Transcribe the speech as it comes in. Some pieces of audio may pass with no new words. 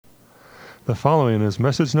The following is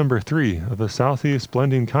message number 3 of the Southeast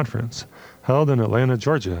Blending Conference, held in Atlanta,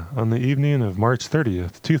 Georgia, on the evening of March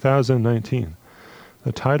 30th, 2019.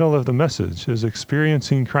 The title of the message is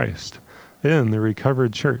Experiencing Christ in the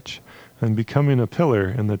Recovered Church and Becoming a Pillar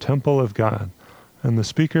in the Temple of God. And the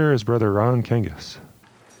speaker is Brother Ron Kangas.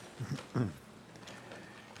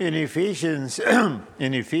 In Ephesians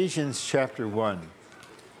chapter 1,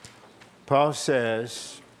 Paul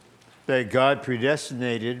says that God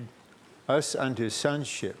predestinated us unto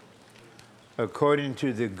sonship according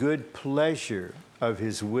to the good pleasure of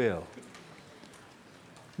his will.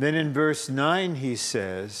 Then in verse 9 he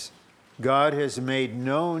says, God has made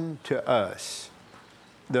known to us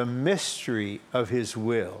the mystery of his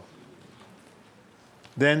will.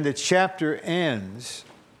 Then the chapter ends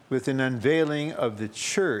with an unveiling of the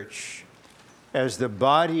church as the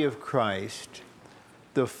body of Christ,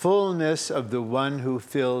 the fullness of the one who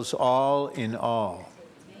fills all in all.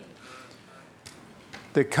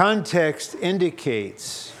 The context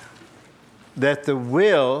indicates that the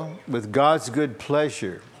will with God's good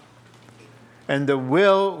pleasure and the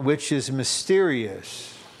will which is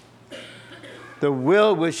mysterious, the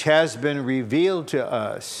will which has been revealed to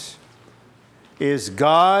us, is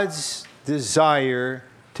God's desire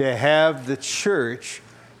to have the church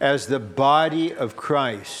as the body of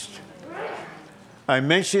Christ. I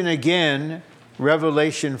mention again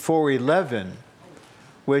Revelation 4:11,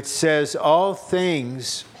 which says all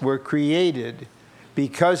things were created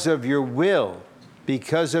because of your will.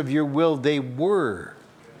 Because of your will they were.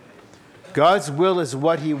 God's will is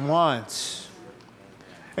what he wants.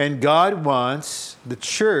 And God wants the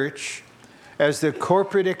church as the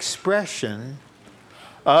corporate expression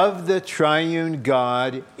of the triune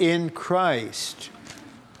God in Christ,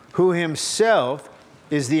 who himself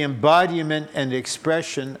is the embodiment and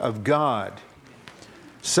expression of God.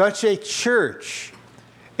 Such a church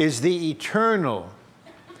is the eternal,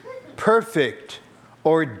 perfect,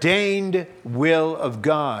 ordained will of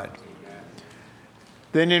God.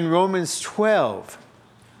 Then in Romans 12,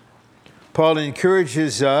 Paul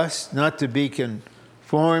encourages us not to be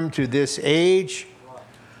conformed to this age,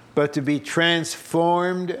 but to be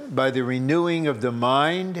transformed by the renewing of the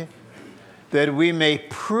mind, that we may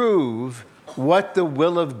prove what the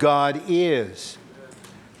will of God is,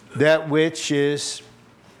 that which is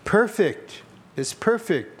perfect,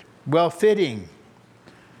 well-fitting.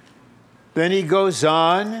 Then he goes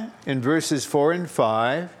on in verses 4 and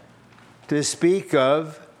 5 to speak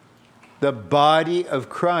of the body of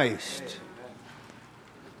Christ.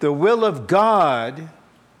 The will of God,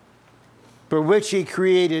 for which he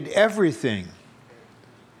created everything,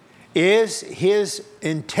 is his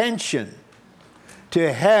intention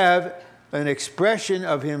to have an expression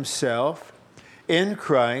of himself in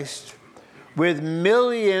Christ with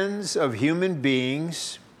millions of human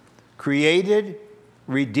beings created,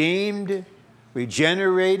 redeemed,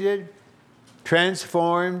 regenerated,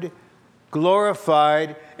 transformed,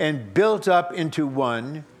 glorified, and built up into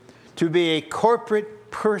one, to be a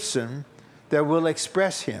corporate person that will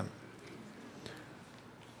express him.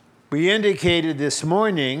 We indicated this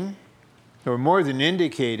morning, or more than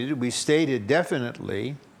indicated, we stated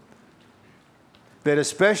definitely, that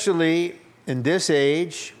especially in this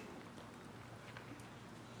age,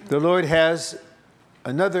 the Lord has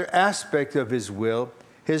another aspect of his will,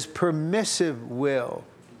 his permissive will.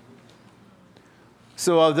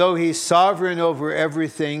 So although he's sovereign over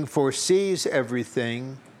everything, foresees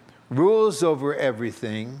everything, rules over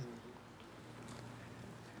everything,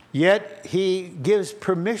 yet he gives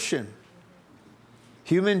permission.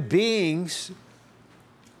 Human beings,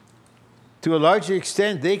 to a larger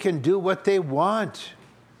extent, they can do what they want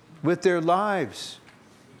with their lives.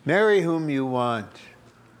 Marry whom you want.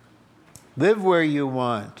 Live where you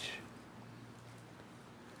want.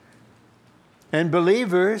 And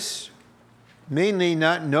believers, mainly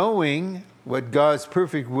not knowing what God's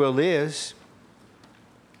perfect will is,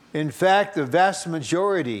 in fact, the vast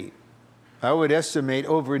majority, I would estimate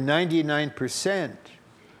over 99%,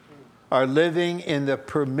 are living in the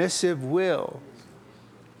permissive will.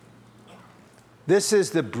 This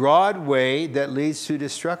is the broad way that leads to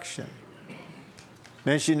destruction,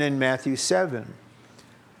 mentioned in Matthew 7.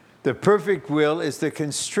 The perfect will is the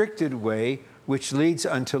constricted way which leads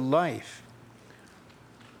unto life.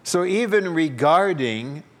 So even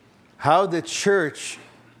regarding how the church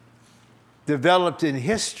developed in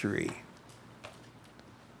history,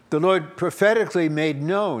 the Lord prophetically made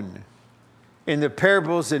known in the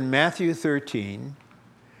parables in Matthew 13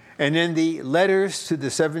 and in the letters to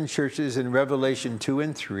the 7 churches in Revelation 2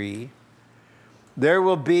 and 3, there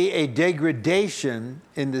will be a degradation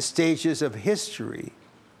in the stages of history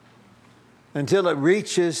until it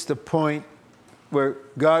reaches the point where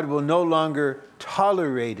God will no longer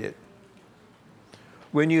tolerate it.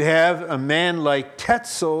 When you have a man like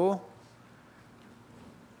Tetzel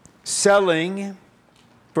selling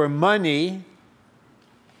for money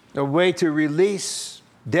a way to release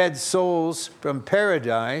dead souls from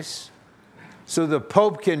paradise so the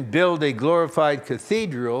Pope can build a glorified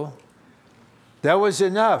cathedral, that was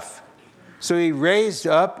enough. So he raised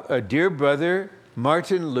up a dear brother,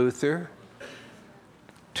 Martin Luther,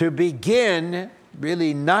 to begin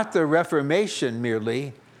really not the Reformation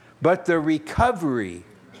merely, but the recovery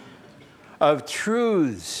of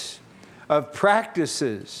truths, of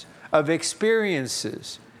practices, of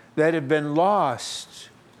experiences that have been lost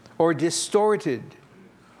or distorted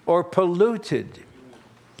or polluted.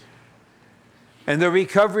 And the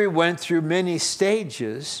recovery went through many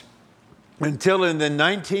stages until in the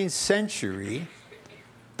 19th century,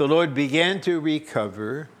 the Lord began to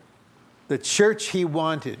recover the church he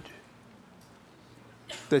wanted.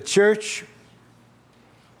 The church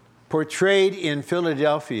portrayed in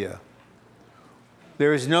Philadelphia.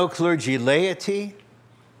 There is no clergy laity.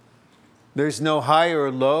 There's no high or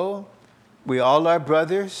low. We all are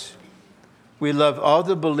brothers. We love all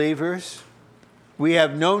the believers. We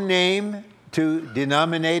have no name to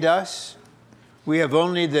denominate us. We have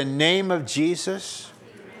only the name of Jesus.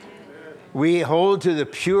 We hold to the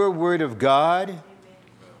pure word of God.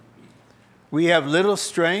 We have little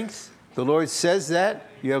strength. The Lord says that.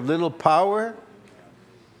 You have little power.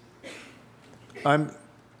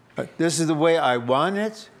 This is the way I want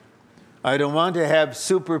it. I don't want to have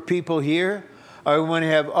super people here. I want to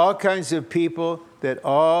have all kinds of people that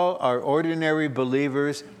all are ordinary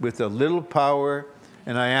believers with a little power.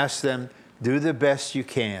 And I ask them, do the best you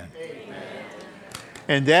can. Amen.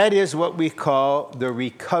 And that is what we call the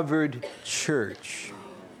recovered church.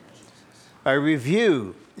 I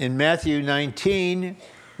review in Matthew 19,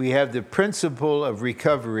 we have the principle of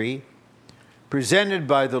recovery presented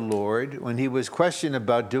by the Lord when he was questioned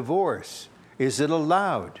about divorce. Is it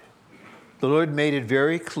allowed? The Lord made it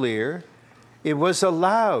very clear. It was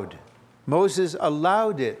allowed. Moses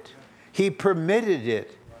allowed it. He permitted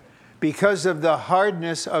it because of the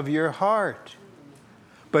hardness of your heart.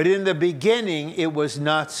 But in the beginning, it was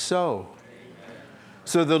not so.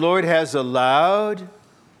 So the Lord has allowed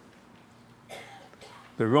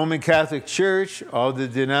the Roman Catholic Church, all the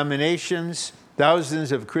denominations,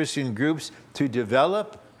 thousands of Christian groups to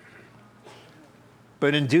develop.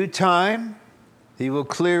 But in due time, he will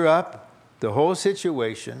clear up the whole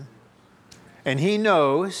situation. And he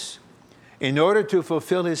knows, in order to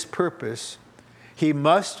fulfill his purpose, he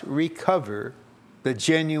must recover the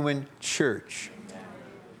genuine church.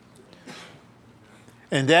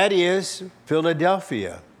 And that is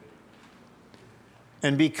Philadelphia.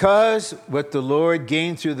 And because what the Lord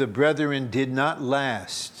gained through the brethren did not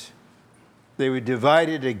last, they were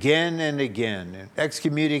divided again and again,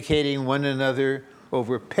 excommunicating one another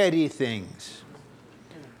over petty things.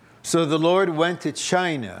 So the Lord went to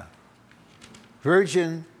China,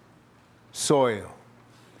 virgin soil,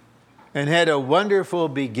 and had a wonderful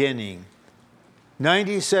beginning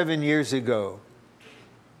 97 years ago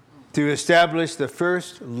to establish the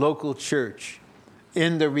first local church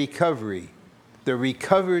in the recovered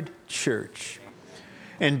church.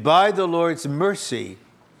 And by the Lord's mercy,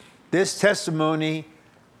 this testimony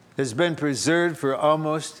has been preserved for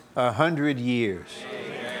almost 100 years.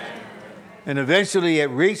 Amen. And eventually it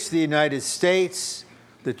reached the United States.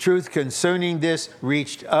 The truth concerning this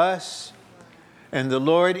reached us. And the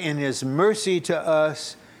Lord, in his mercy to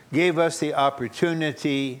us, gave us the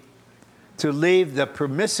opportunity to leave the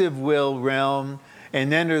permissive will realm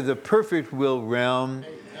and enter the perfect will realm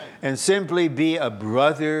and simply be a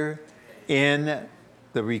brother in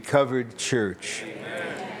the recovered church.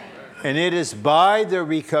 Amen. And it is by the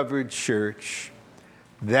recovered church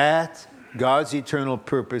that God's eternal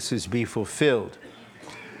purposes be fulfilled.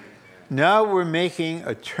 Now we're making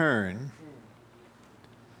a turn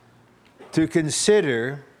to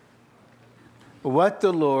consider what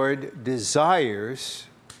the Lord desires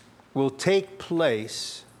will take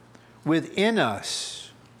place within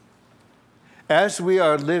us as we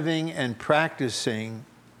are living and practicing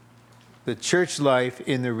the church life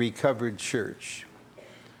in the recovered church.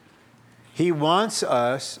 He wants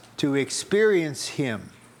us to experience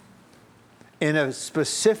him in a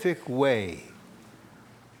specific way.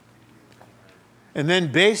 And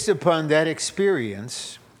then based upon that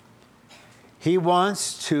experience, he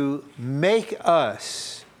wants to make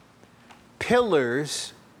us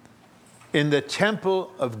pillars in the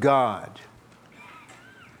temple of God.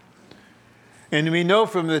 And we know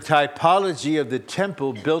from the typology of the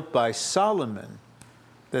temple built by Solomon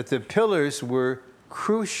that the pillars were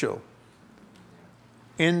crucial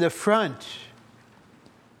in the front.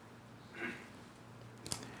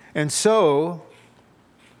 And so,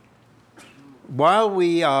 while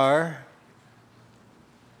we are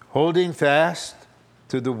holding fast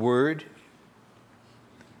to the Word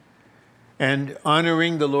and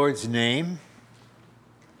honoring the Lord's name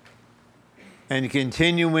and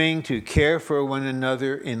continuing to care for one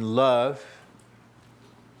another in love,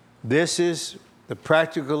 this is the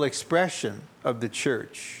practical expression of the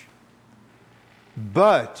church.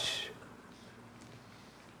 But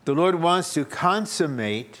the Lord wants to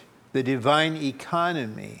consummate the divine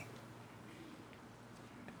economy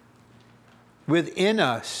within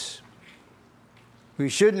us. We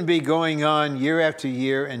shouldn't be going on year after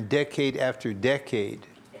year and decade after decade,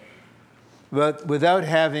 but without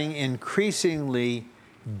having increasingly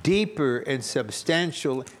deeper and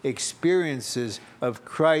substantial experiences of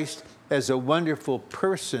Christ as a wonderful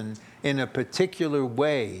person in a particular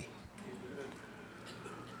way.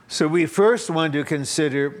 So we first want to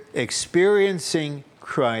consider experiencing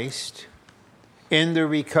Christ in the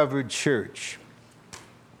recovered church.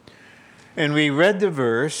 And we read the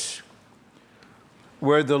verse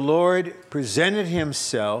where the Lord presented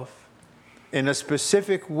himself in a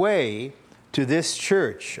specific way to this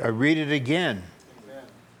church. I read it again. Amen.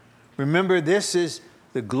 Remember, this is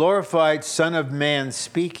the glorified Son of Man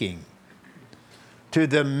speaking. To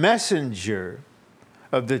the messenger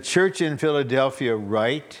of the church in Philadelphia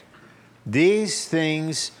write, these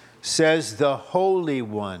things says the Holy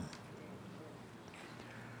One,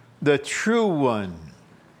 the true One,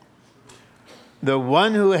 the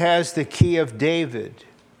one who has the key of David,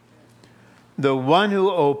 the one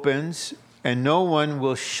who opens and no one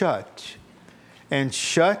will shut, and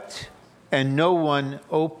shut and no one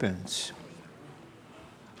opens.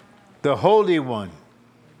 The Holy One,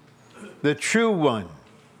 the true One,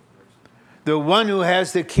 the one who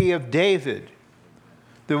has the key of David,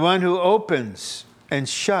 the one who opens and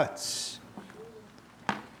shuts.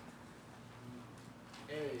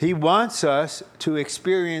 He wants us to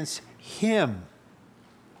experience him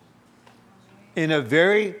in a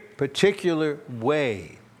very particular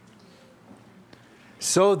way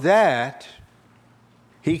so that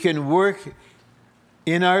he can work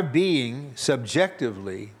in our being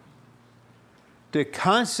subjectively to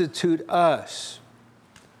constitute us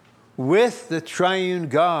with the triune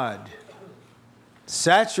God,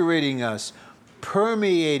 saturating us,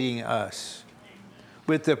 permeating us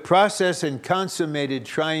with the process and consummated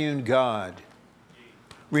triune God,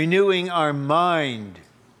 renewing our mind,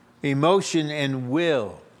 emotion, and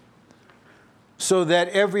will, so that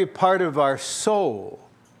every part of our soul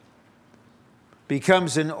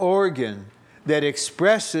becomes an organ that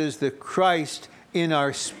expresses the Christ in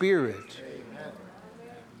our spirit.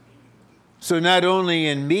 So not only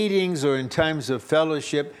in meetings or in times of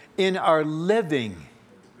fellowship, in our living,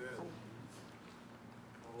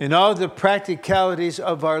 in all the practicalities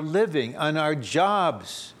of our living, on our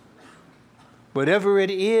jobs, whatever it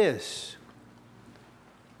is,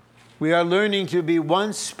 we are learning to be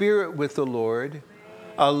one spirit with the Lord,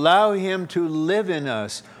 allow him to live in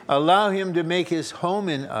us, allow him to make his home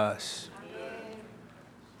in us.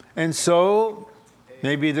 And so,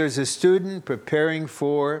 maybe there's a student preparing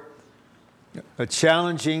for a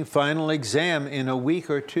challenging final exam in a week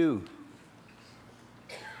or two.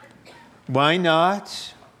 Why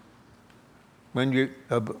not, when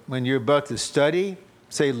you're about to study,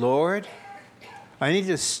 say, Lord, I need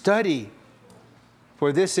to study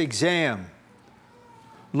for this exam.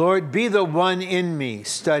 Lord, be the one in me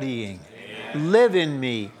studying. Amen. Live in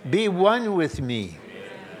me. Be one with me.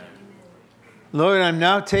 Amen. Lord, I'm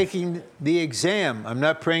now taking the exam. I'm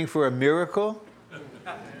not praying for a miracle,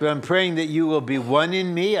 but I'm praying that you will be one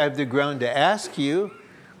in me. I have the ground to ask you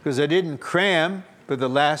because I didn't cram for the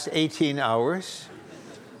last 18 hours.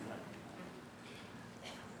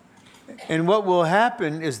 And what will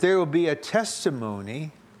happen is there will be a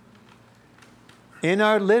testimony in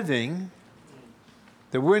our living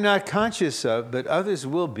that we're not conscious of, but others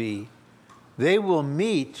will be. They will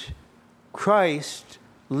meet Christ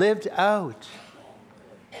lived out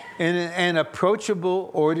in an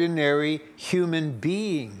approachable, ordinary human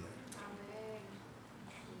being.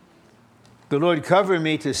 The Lord covered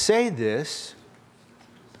me to say this,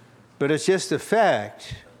 but it's just a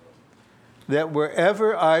fact that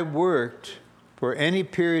wherever I worked for any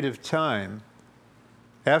period of time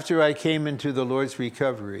after I came into the Lord's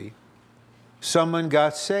recovery, someone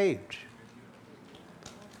got saved.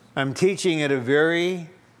 I'm teaching at a very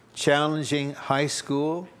challenging high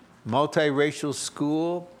school, multiracial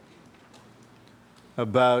school,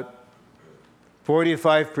 about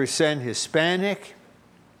 45% Hispanic.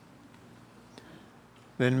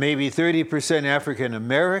 then maybe 30% African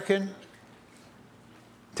American,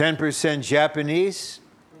 10% Japanese,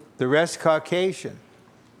 the rest Caucasian.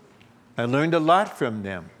 I learned a lot from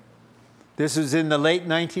them. This was in the late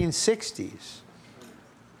 1960s.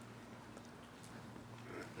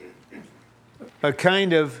 A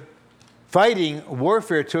kind of fighting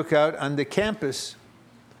warfare took out on the campus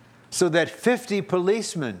so that 50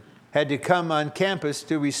 policemen had to come on campus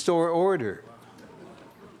to restore order.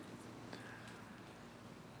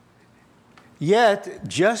 Yet,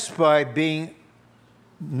 just by being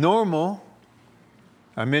normal,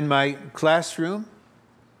 I'm in my classroom,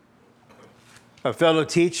 a fellow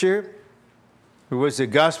teacher who was a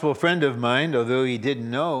gospel friend of mine, although he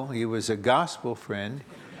didn't know he was a gospel friend,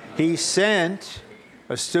 he sent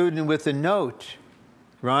a student with a note,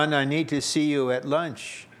 "Ron, I need to see you at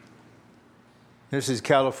lunch." This is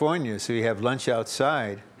California, so you have lunch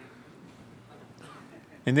outside.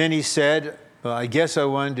 And then he said, "Well, I guess I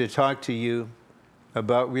wanted to talk to you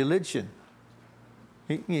about religion."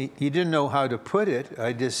 He didn't know how to put it.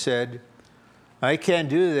 I just said, "I can't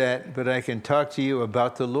do that, but I can talk to you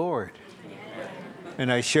about the Lord."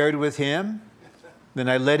 And I shared with him. Then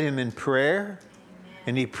I led him in prayer,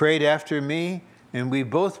 and he prayed after me, and we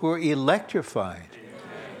both were electrified,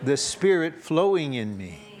 the Spirit flowing in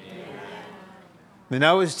me. And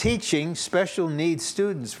I was teaching special needs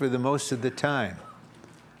students for the most of the time.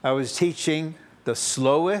 I was teaching the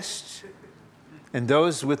slowest and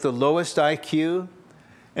those with the lowest IQ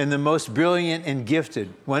and the most brilliant and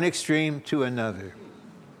gifted, one extreme to another.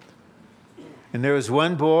 And there was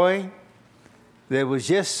one boy that was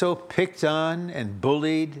just so picked on and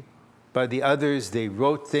bullied by the others. They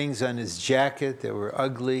wrote things on his jacket that were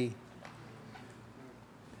ugly.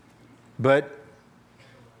 But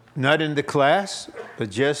not in the class, but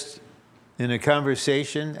just in a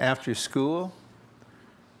conversation after school.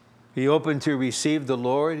 He opened to receive the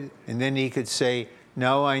Lord, and then he could say,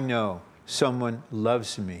 "Now I know someone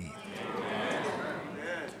loves me."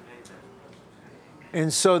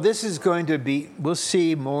 And so this is going to be, we'll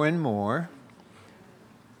see more and more,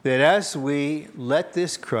 that as we let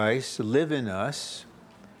this Christ live in us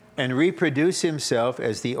and reproduce himself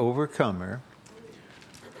as the overcomer,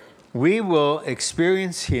 we will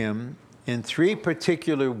experience him in three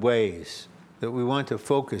particular ways that we want to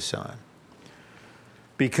focus on.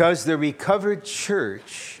 Because the recovered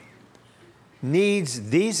church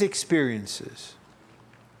needs these experiences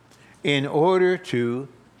in order to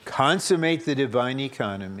consummate the divine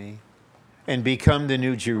economy and become the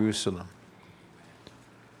new Jerusalem.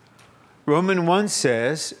 Romans 1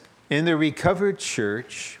 says, in the recovered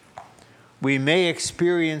church, we may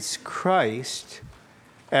experience Christ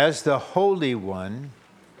as the Holy One,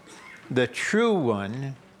 the true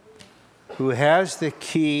one, who has the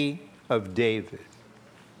key of David.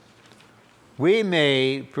 We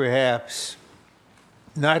may perhaps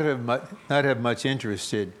not have much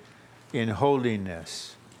interest in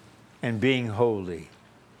holiness and being holy.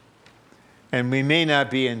 And we may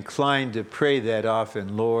not be inclined to pray that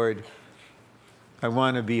often, "Lord, I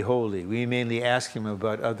want to be holy." We mainly ask him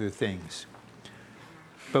about other things.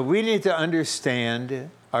 But we need to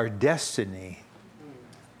understand our destiny.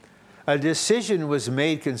 A decision was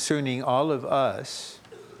made concerning all of us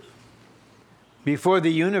before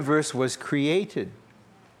the universe was created.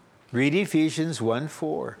 Read Ephesians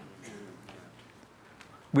 1:4.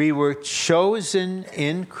 We were chosen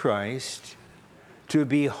in Christ to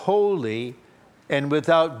be holy and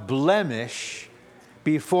without blemish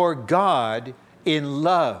before God in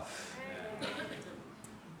love.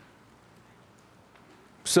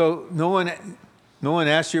 So no one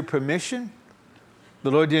asked your permission. The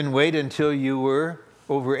Lord didn't wait until you were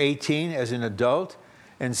over 18 as an adult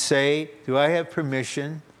and say, "Do I have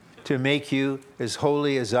permission to make you as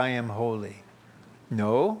holy as I am holy?"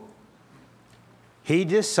 No. He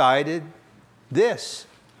decided this.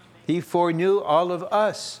 He foreknew all of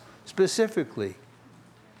us specifically.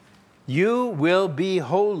 You will be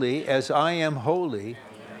holy as I am holy,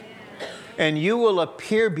 and you will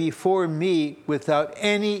appear before me without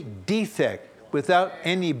any defect, without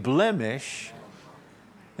any blemish.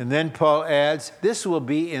 And then Paul adds, this will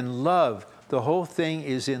be in love. The whole thing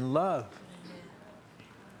is in love.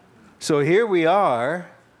 So here we are.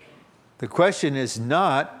 The question is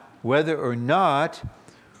not whether or not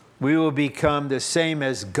we will become the same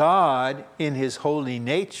as God in his holy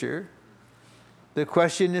nature. The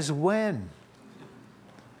question is when.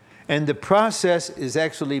 And the process is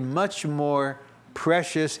actually much more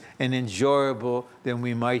precious and enjoyable than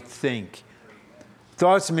we might think.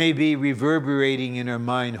 Thoughts may be reverberating in our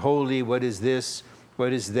mind, holy, what is this,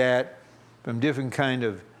 what is that, from different kind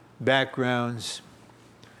of backgrounds.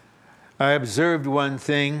 I observed one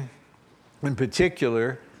thing in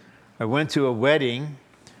particular. I went to a wedding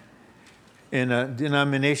in a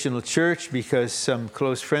denominational church because some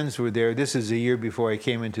close friends were there. This is a year before I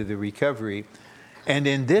came into the recovery. And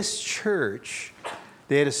in this church,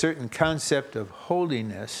 they had a certain concept of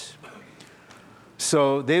holiness.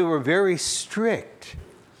 So they were very strict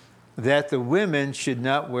that the women should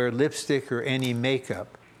not wear lipstick or any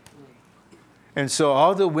makeup. And so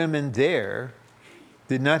all the women there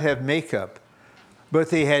did not have makeup, but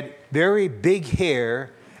they had very big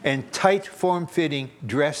hair and tight form-fitting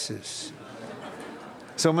dresses.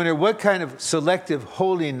 So I wonder, what kind of selective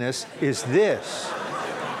holiness is this?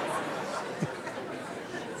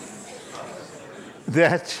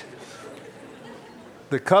 That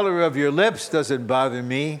the color of your lips doesn't bother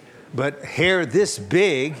me, but hair this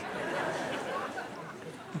big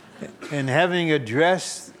and having a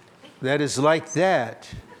dress that is like that,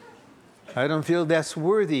 I don't feel that's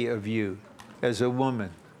worthy of you as a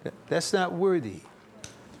woman. That's not worthy.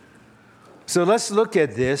 So let's look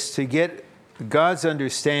at this to get God's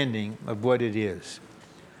understanding of what it is.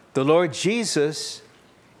 The Lord Jesus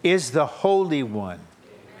is the Holy One,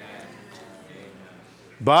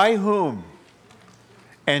 by whom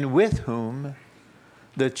and with whom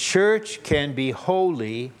the church can be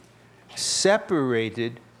holy,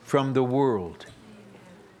 separated from the world.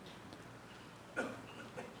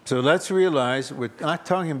 So let's realize we're not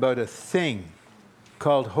talking about a thing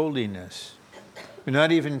called holiness. We're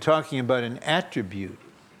not even talking about an attribute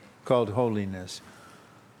called holiness.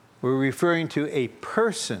 We're referring to a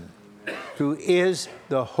person who is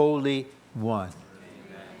the Holy One.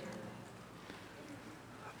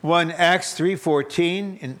 1 Acts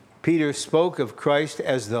 3:14, and Peter spoke of Christ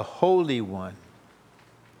as the Holy One.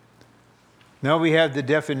 Now we have the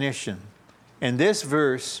definition. In this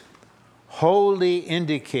verse, holy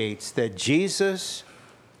indicates that Jesus,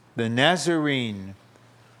 the Nazarene,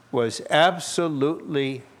 was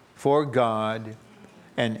absolutely for God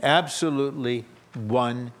and absolutely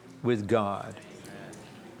one with God.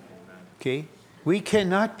 Okay? We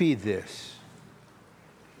cannot be this.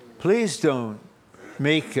 Please don't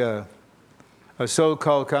make a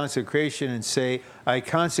so-called consecration and say, I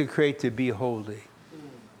consecrate to be holy.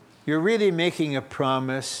 You're really making a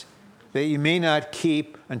promise that you may not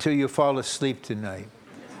keep until you fall asleep tonight.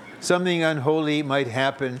 Something unholy might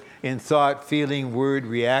happen in thought, feeling, word,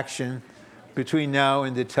 reaction between now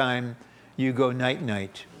and the time you go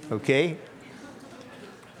night-night, okay?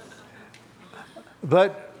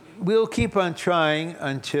 But we'll keep on trying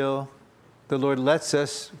until the Lord lets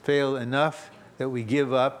us fail enough that we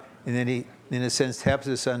give up, and then He, in a sense, taps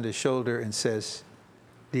us on the shoulder and says,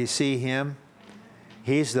 do you see Him?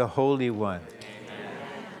 He's the Holy One.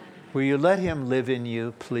 Will you let Him live in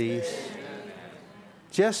you, please?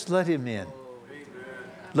 Just let Him in.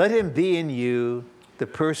 Let Him be in you the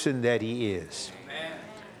person that He is.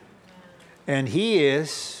 And He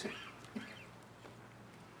is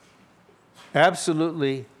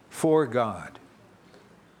absolutely for God.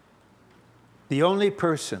 The only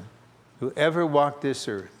person who ever walked this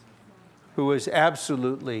earth who was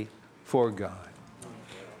absolutely for God.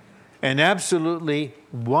 And absolutely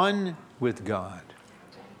one with God.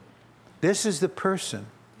 This is the person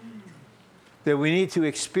that we need to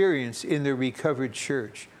experience in the recovered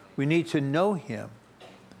church. We need to know Him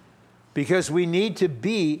because we need to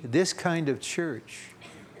be this kind of church.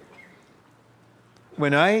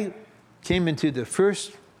 When I came into the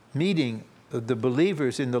first meeting of the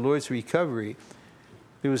believers in the Lord's recovery,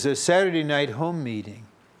 there was a Saturday night home meeting.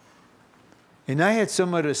 And I had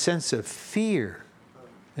somewhat a sense of fear.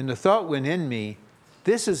 And the thought went in me,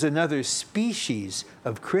 this is another species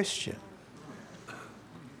of Christian.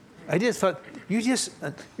 I just thought,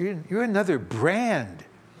 you're another brand.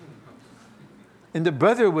 And the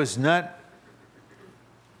brother was not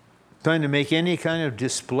trying to make any kind of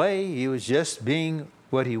display. He was just being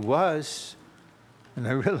what he was. And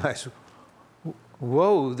I realized,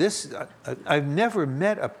 whoa, I've never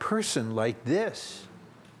met a person like this.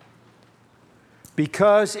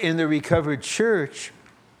 Because in the recovered church,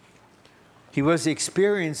 he was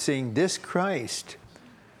experiencing this Christ.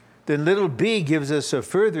 Then little b gives us a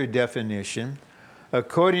further definition.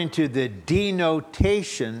 According to the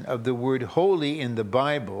denotation of the word holy in the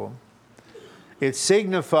Bible, it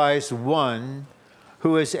signifies one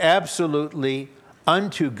who is absolutely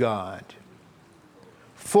unto God,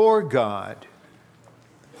 for God,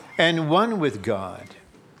 and one with God.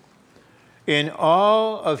 In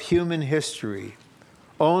all of human history,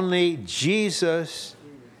 only Jesus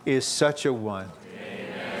is such a one.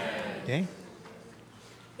 Okay?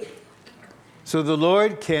 So the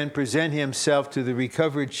Lord can present Himself to the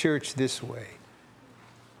recovered church this way.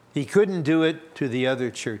 He couldn't do it to the other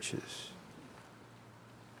churches.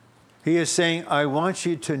 He is saying, I want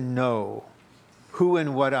you to know who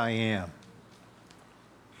and what I am.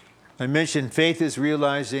 I mentioned faith is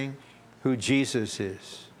realizing who Jesus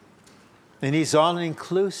is. And he's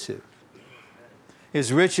all-inclusive.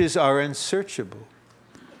 His riches are unsearchable.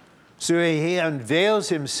 So he unveils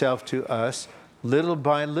himself to us little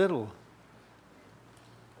by little.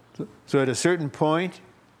 So at a certain point,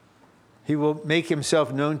 he will make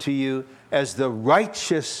himself known to you as the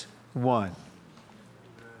righteous one.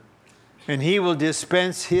 And he will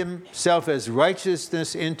dispense himself as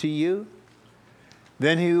righteousness into you.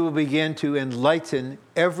 Then he will begin to enlighten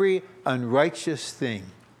every unrighteous thing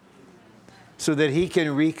so that he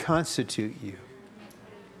can reconstitute you.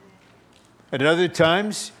 At other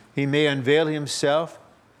times, he may unveil himself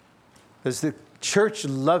as the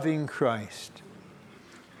church-loving Christ.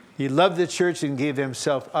 He loved the church and gave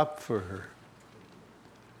himself up for her.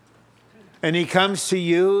 And he comes to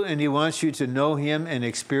you and he wants you to know him and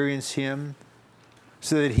experience him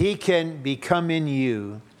so that he can become in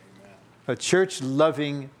you a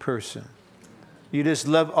church-loving person. You just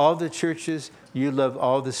love all the churches, you love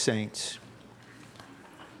all the saints.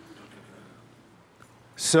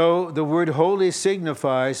 So the word holy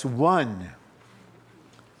signifies one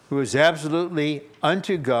who is absolutely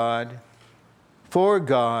unto God, for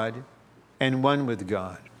God, and one with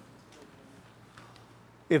God.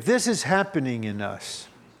 If this is happening in us,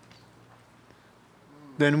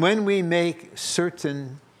 then when we make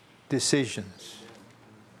certain decisions,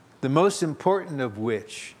 the most important of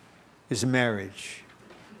which is marriage,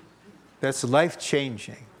 that's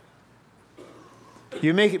life-changing.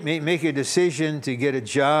 You make a decision to get a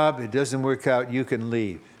job, it doesn't work out, you can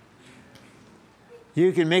leave.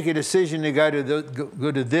 You can make a decision to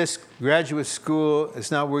go to this graduate school, it's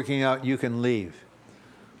not working out, you can leave.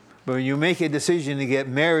 But when you make a decision to get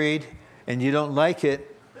married and you don't like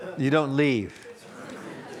it, you don't leave.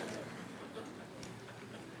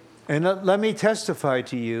 And let me testify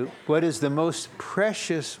to you what is the most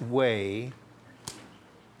precious way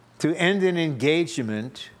to end an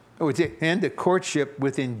engagement, or to end a courtship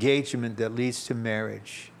with engagement that leads to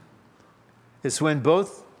marriage. It's when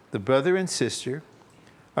both the brother and sister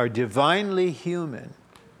are divinely human.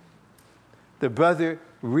 The brother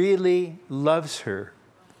really loves her.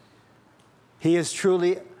 He is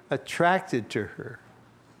truly attracted to her.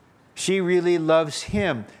 She really loves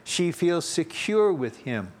him. She feels secure with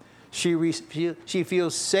him. She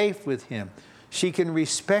feels safe with him. She can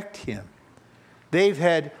respect him. They've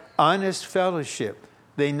had honest fellowship.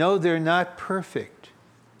 They know they're not perfect.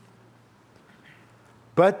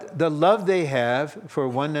 But the love they have for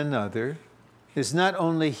one another is not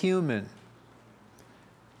only human.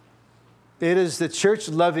 It is the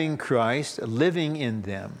church-loving Christ living in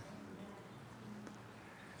them.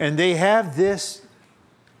 And they have this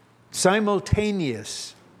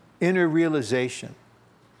simultaneous inner realization.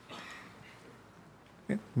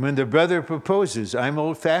 When the brother proposes, I'm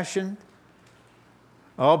old-fashioned.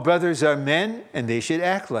 All brothers are men, and they should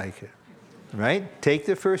act like it, right? Take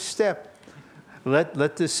the first step.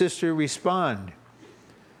 Let the sister respond.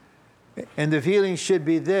 And the feeling should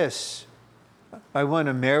be this: I want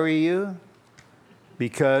to marry you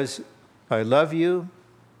because I love you.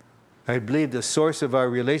 I believe the source of our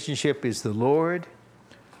relationship is the Lord.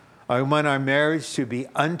 I want our marriage to be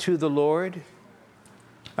unto the Lord.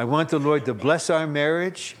 I want the Lord to bless our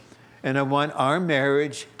marriage, and I want our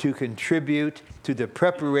marriage to contribute to the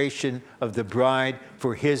preparation of the bride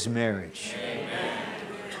for his marriage. Amen.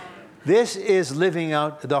 This is living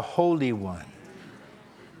out the Holy One.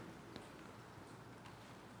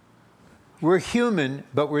 We're human,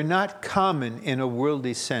 but we're not common in a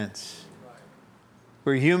worldly sense.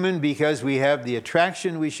 We're human because we have the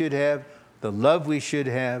attraction we should have, the love we should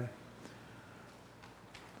have.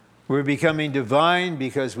 We're becoming divine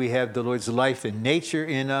because we have the Lord's life and nature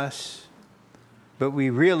in us. But we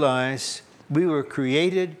realize we were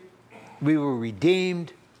created, we were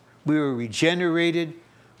redeemed, we were regenerated,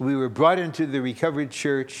 we were brought into the recovered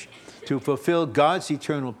church to fulfill God's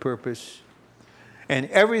eternal purpose. And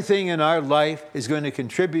everything in our life is going to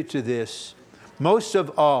contribute to this. Most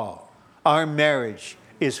of all, our marriage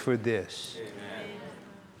is for this. Amen.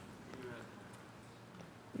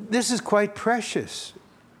 This is quite precious.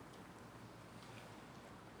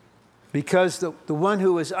 Because the one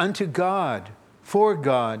who is unto God, for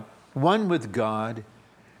God, one with God,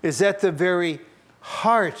 is at the very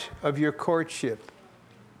heart of your courtship.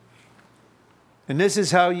 And this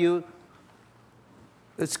is how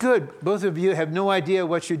it's good. Both of you have no idea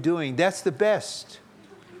what you're doing. That's the best.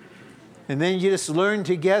 And then you just learn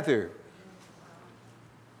together.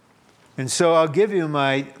 And so I'll give you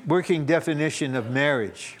my working definition of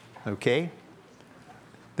marriage, okay?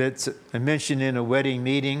 That's I mentioned in a wedding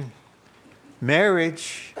meeting.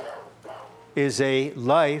 Marriage is a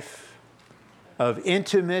life of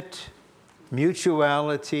intimate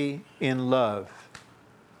mutuality in love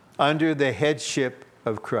under the headship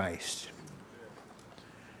of Christ.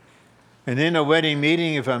 And in a wedding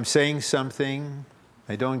meeting, if I'm saying something,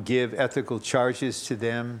 I don't give ethical charges to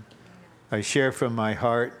them. I share from my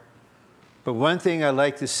heart. But one thing I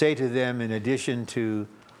like to say to them in addition to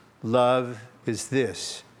love is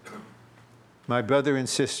this. My brother and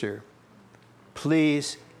sister,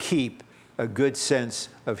 please keep a good sense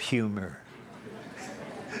of humor.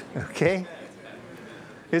 Okay?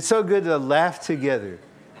 It's so good to laugh together,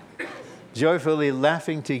 joyfully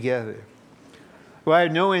laughing together. Well, I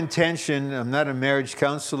have no intention, I'm not a marriage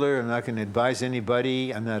counselor, I'm not going to advise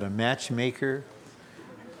anybody, I'm not a matchmaker.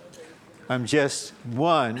 I'm just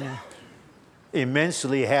one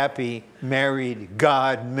immensely happy, married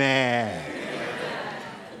God man.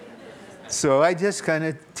 So I just kind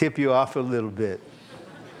of tip you off a little bit.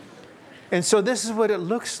 And so this is what it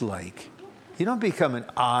looks like. You don't become an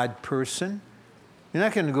odd person. You're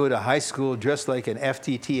not going to go to high school dressed like an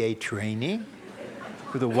FTTA trainee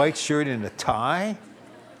with a white shirt and a tie.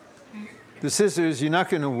 The sisters, you're not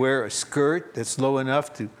going to wear a skirt that's low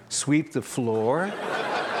enough to sweep the floor.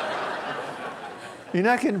 You're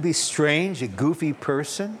not going to be strange, a goofy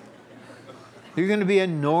person. You're going to be a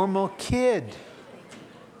normal kid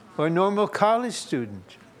or a normal college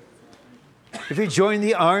student. If you join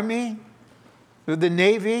the Army or the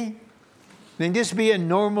Navy, then just be a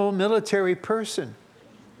normal military person.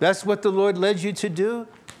 That's what the Lord led you to do,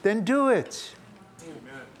 then do it.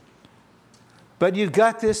 Amen. But you've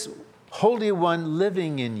got this Holy One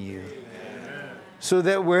living in you. So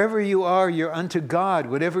that wherever you are, you're unto God.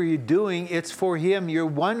 Whatever you're doing, it's for Him. You're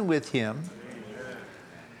one with Him.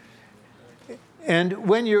 Amen. And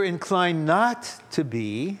when you're inclined not to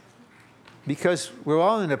be, because we're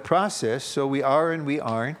all in a process, so we are and we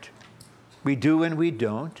aren't, we do and we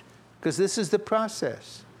don't, because this is the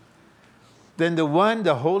process. Then the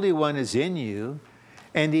Holy One is in you,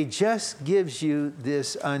 and He just gives you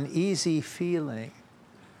this uneasy feeling.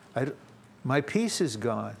 My peace is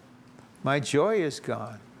gone. My joy is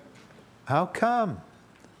gone. How come?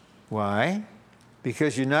 Why?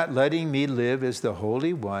 Because you're not letting me live as the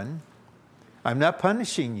Holy One. I'm not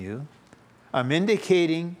punishing you. I'm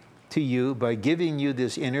indicating to you by giving you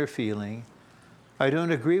this inner feeling, I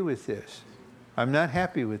don't agree with this. I'm not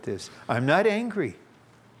happy with this. I'm not angry.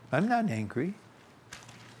 I'm not angry.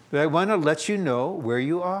 But I want to let you know where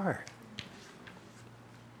you are.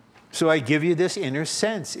 So I give you this inner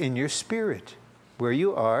sense in your spirit, where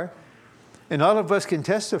you are. And all of us can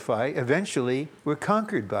testify, eventually, we're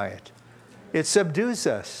conquered by it. It subdues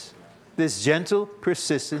us, this gentle,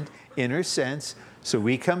 persistent inner sense. So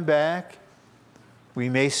we come back. We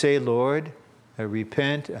may say, Lord, I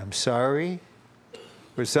repent, I'm sorry.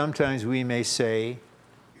 Or sometimes we may say,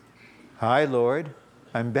 hi, Lord,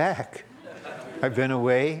 I'm back. I've been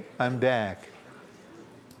away, I'm back.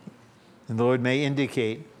 And the Lord may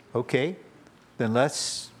indicate, okay, then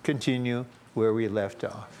let's continue where we left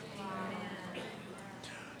off.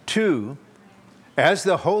 2, as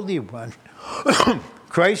the Holy One,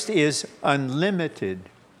 Christ is unlimited,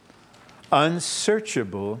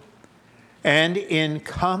 unsearchable, and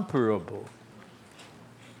incomparable.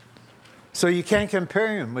 So you can't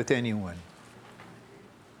compare Him with anyone.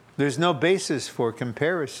 There's no basis for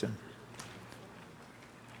comparison.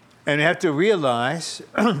 And you have to realize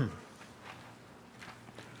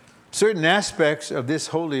certain aspects of this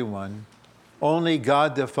Holy One, only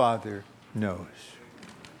God the Father knows.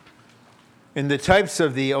 In the types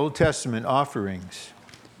of the Old Testament offerings,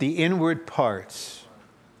 the inward parts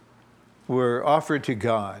were offered to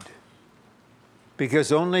God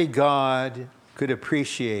because only God could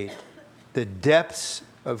appreciate the depths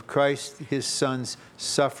of Christ, His Son's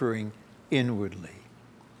suffering inwardly.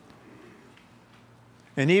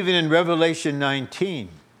 And even in Revelation 19,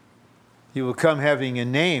 He will come having a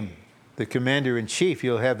name. The commander-in-chief,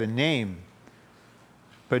 He'll have a name.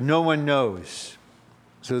 But no one knows.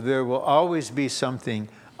 So there will always be something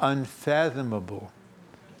unfathomable,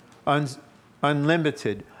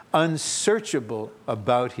 unlimited, unsearchable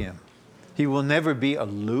about Him. He will never be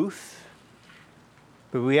aloof.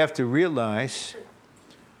 But we have to realize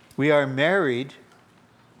we are married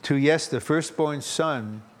to, yes, the firstborn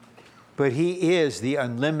Son, but He is the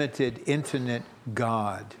unlimited, infinite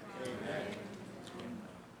God. Amen.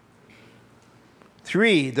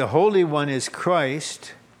 3, the Holy One is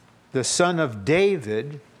Christ, the Son of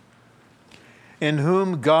David, in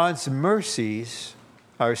whom God's mercies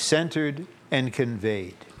are centered and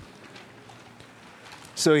conveyed.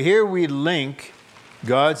 So here we link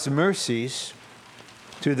God's mercies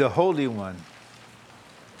to the Holy One.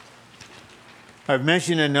 I've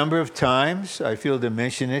mentioned a number of times, I feel to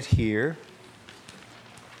mention it here,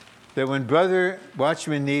 that when Brother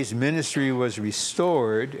Watchman Nee's ministry was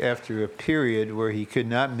restored after a period where he could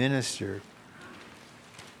not minister,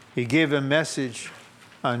 he gave a message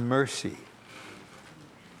on mercy.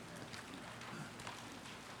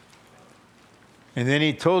 And then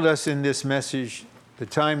he told us in this message, the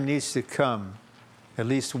time needs to come at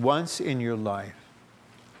least once in your life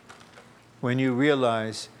when you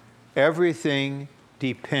realize everything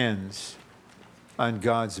depends on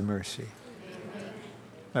God's mercy.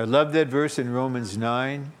 I love that verse in Romans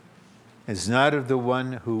 9. It's not of the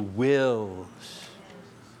one who wills,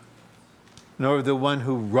 nor of the one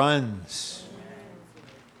who runs,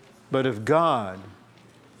 but of God,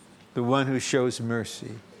 the one who shows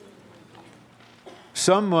mercy.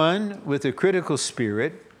 Someone with a critical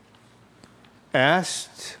spirit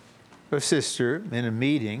asked a sister in a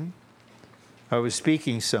meeting, I was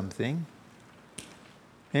speaking something,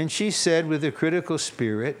 and she said with a critical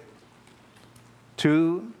spirit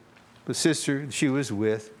to the sister she was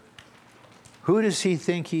with, "Who does he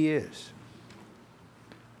think he is?"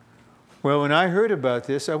 Well, when I heard about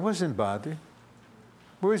this, I wasn't bothered.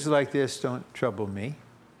 Words like this don't trouble me.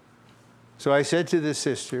 So I said to the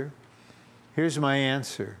sister, here's my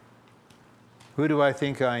answer. Who do I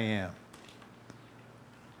think I am?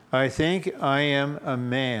 I think I am a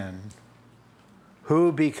man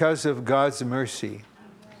who, because of God's mercy,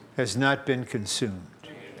 has not been consumed.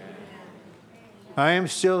 I am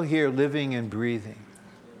still here living and breathing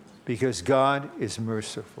because God is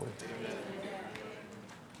merciful.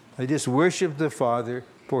 I just worship the Father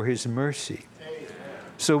for his mercy.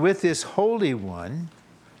 So with this Holy One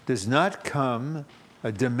does not come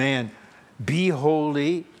a demand, be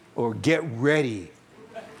holy or get ready.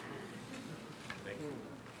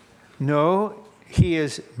 No, he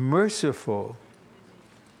is merciful.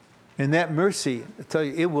 And that mercy, I tell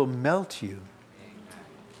you, it will melt you.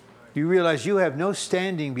 You realize you have no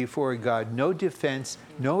standing before God, no defense,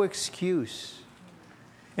 no excuse.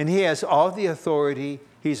 And he has all the authority.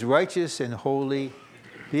 He's righteous and holy.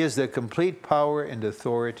 He has the complete power and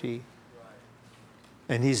authority.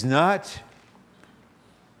 And he's not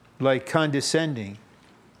like condescending,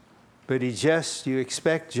 but he just, you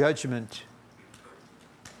expect judgment,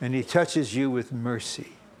 and he touches you with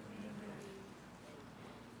mercy.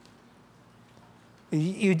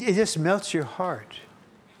 It just melts your heart.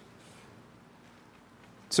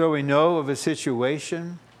 So we know of a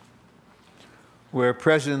situation where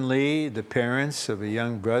presently the parents of a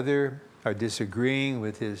young brother are disagreeing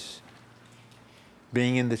with his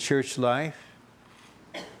being in the church life.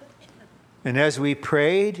 And as we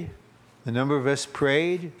prayed, a number of us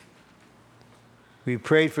prayed, we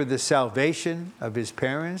prayed for the salvation of his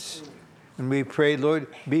parents, and we prayed, Lord,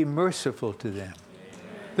 be merciful to them.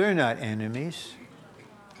 They're not enemies.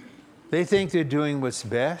 They think they're doing what's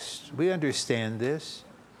best. We understand this.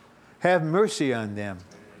 Have mercy on them.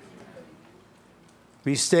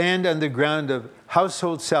 We stand on the ground of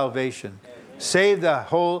household salvation. Save the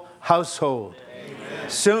whole household. Amen.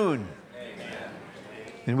 Soon. Amen.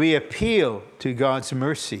 And we appeal to God's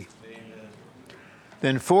mercy. Amen.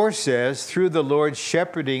 Then 4 says, through the Lord's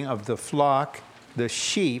shepherding of the flock, the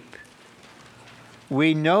sheep,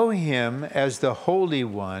 we know him as the Holy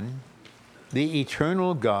One, the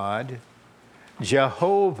eternal God,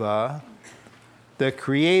 Jehovah, the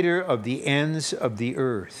creator of the ends of the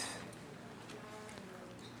earth.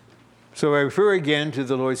 So I refer again to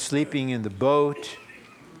the Lord sleeping in the boat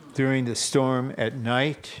during the storm at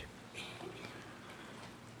night.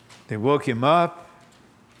 They woke him up.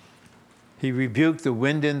 He rebuked the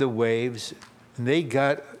wind and the waves, and they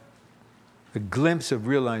got a glimpse of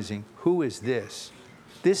realizing, who is this?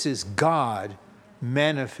 This is God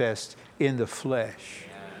manifest in the flesh.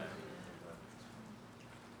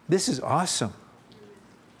 This is awesome.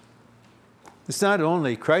 It's not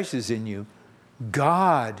only Christ is in you,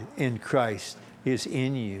 God in Christ is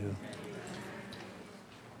in you.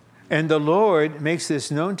 And the Lord makes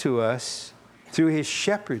this known to us through his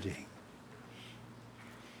shepherding.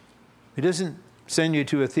 He doesn't send you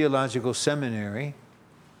to a theological seminary.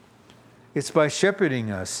 It's by shepherding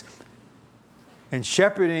us. And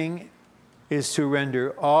shepherding is to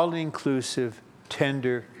render all-inclusive,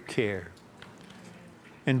 tender care.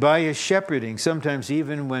 And by his shepherding, sometimes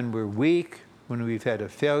even when we're weak, when we've had a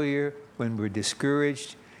failure, when we're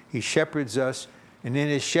discouraged, he shepherds us. And in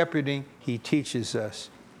his shepherding, he teaches us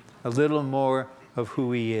a little more of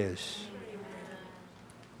who he is.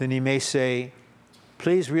 Then he may say,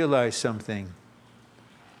 please realize something.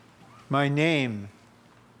 My name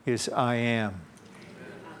is I Am.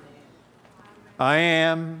 I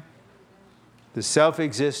am the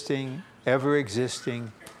self-existing,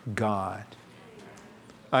 ever-existing God.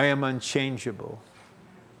 I am unchangeable.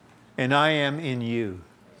 And I am in you.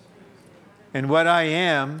 And what I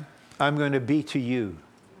am, I'm going to be to you.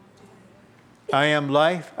 I am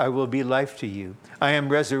life, I will be life to you. I am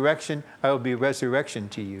resurrection, I will be resurrection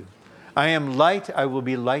to you. I am light, I will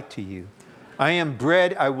be light to you. I am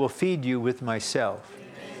bread, I will feed you with myself.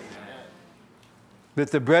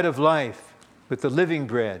 With the bread of life, with the living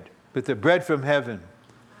bread, with the bread from heaven,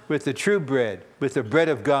 with the true bread, with the bread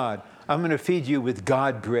of God. I'm going to feed you with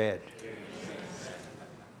God bread.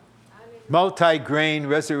 Multi-grain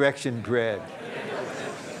resurrection bread.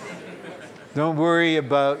 Don't worry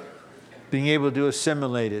about being able to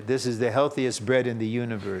assimilate it. This is the healthiest bread in the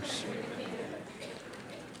universe.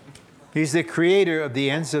 He's the creator of the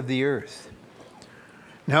ends of the earth.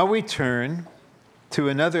 Now we turn to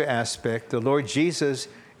another aspect. The Lord Jesus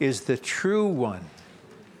is the true one,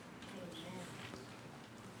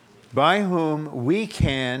 by whom we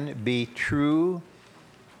can be true,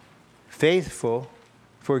 faithful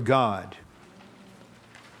for God.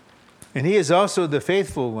 And he is also the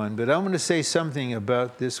faithful one, but I want to say something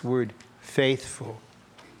about this word faithful.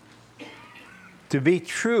 To be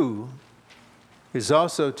true is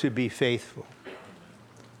also to be faithful.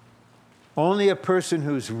 Only a person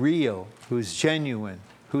who's real, who's genuine,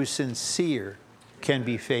 who's sincere can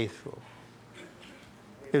be faithful.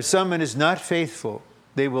 If someone is not faithful,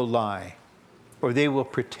 they will lie, or they will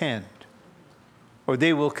pretend, or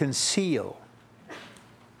they will conceal.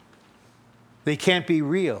 They can't be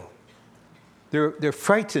real. They're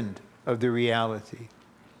frightened of the reality.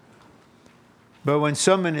 But when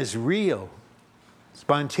someone is real,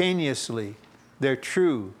 spontaneously, they're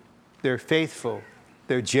true, they're faithful,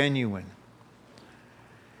 they're genuine.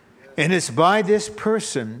 And it's by this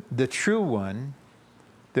person, the true one,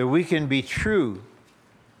 that we can be true,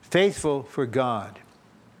 faithful for God.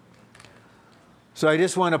 So I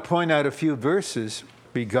just want to point out a few verses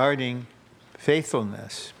regarding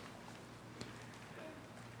faithfulness.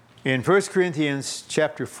 In 1 Corinthians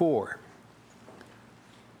chapter 4,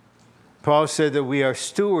 Paul said that we are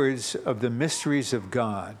stewards of the mysteries of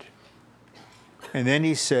God. And then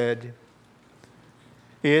he said,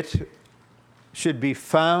 it should be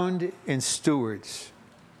found in stewards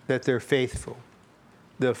that they're faithful.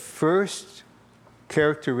 The first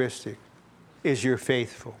characteristic is you're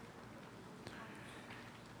faithful.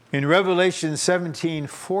 In Revelation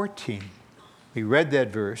 17:14, we read that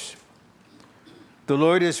verse. The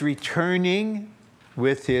Lord is returning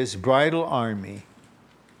with his bridal army.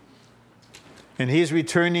 And he's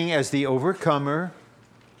returning as the overcomer,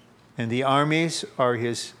 and the armies are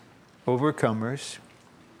his overcomers.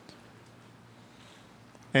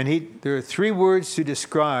 And there are three words to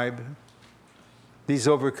describe these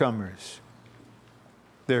overcomers.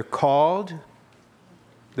 They're called,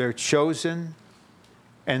 they're chosen,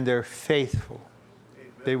 and they're faithful.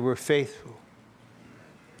 They were faithful.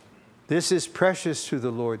 This is precious to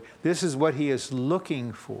the Lord. This is what he is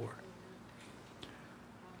looking for.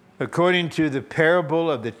 According to the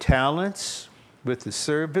parable of the talents with the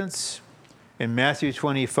servants in Matthew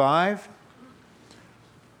 25,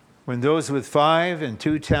 when those with 5 and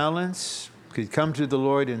 2 talents could come to the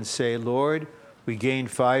Lord and say, Lord, we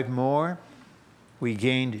gained 5 more, we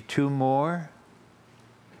gained 2 more.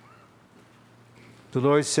 The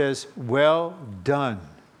Lord says, well done,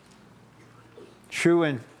 true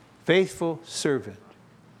and faithful servant.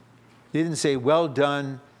 He didn't say, well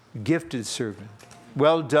done, gifted servant.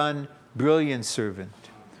 Well done, brilliant servant.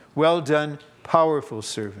 Well done, powerful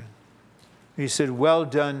servant. He said, well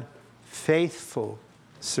done, faithful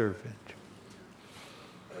servant.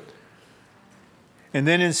 And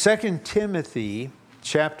then in 2 Timothy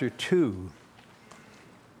chapter 2,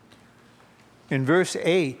 in verse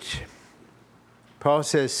 8, Paul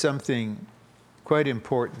says something quite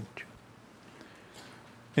important.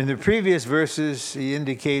 In the previous verses, he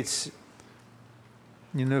indicates,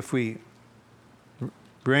 if we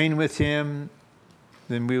reign with him,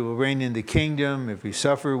 then we will reign in the kingdom. If we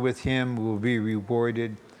suffer with him, we will be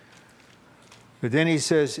rewarded. But then he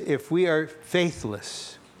says, if we are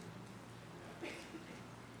faithless,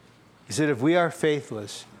 he said, if we are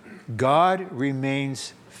faithless, God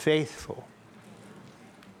remains faithful.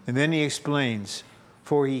 And then he explains,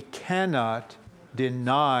 for he cannot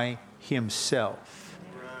deny himself.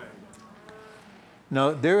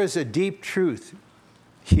 Now, there is a deep truth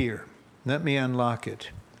here. Let me unlock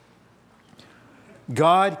it.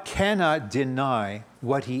 God cannot deny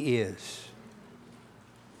what he is.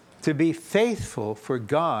 To be faithful for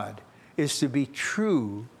God is to be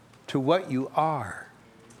true to what you are.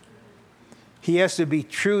 He has to be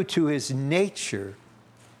true to his nature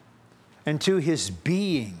and to his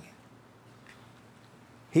being.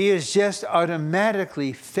 He is just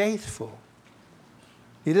automatically faithful.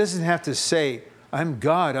 He doesn't have to say, I'm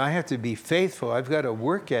God, I have to be faithful, I've got to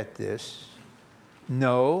work at this.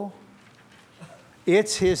 No,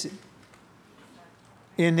 it's his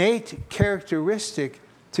innate characteristic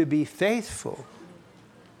to be faithful.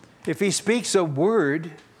 If he speaks a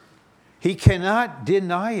word, he cannot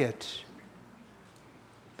deny it.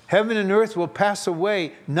 Heaven and earth will pass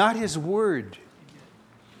away, not his word.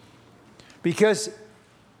 Because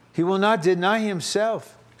he will not deny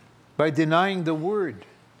himself by denying the word.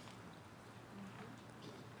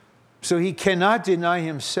 So he cannot deny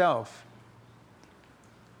himself.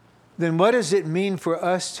 Then what does it mean for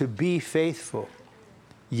us to be faithful?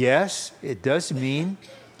 Yes, it does mean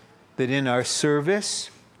that in our service,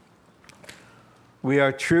 we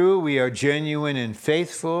are true, we are genuine and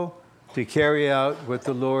faithful to carry out what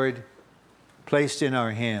the Lord placed in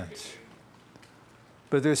our hands.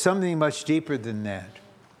 But there's something much deeper than that.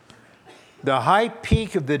 The high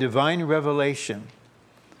peak of the divine revelation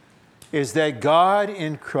is that God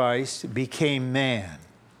in Christ became man,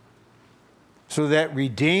 so that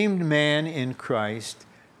redeemed man in Christ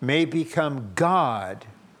may become God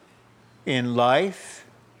in life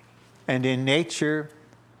and in nature,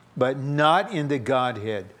 but not in the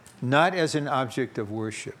Godhead, not as an object of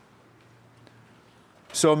worship.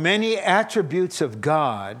 So many attributes of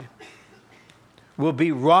God will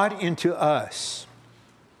be wrought into us.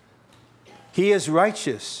 He is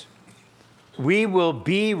righteous. We will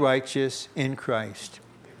be righteous in Christ.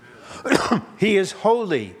 He is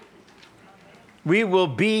holy. We will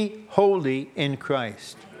be holy in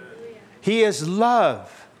Christ. He is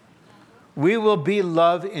love. We will be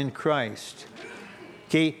love in Christ.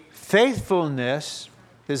 Okay, faithfulness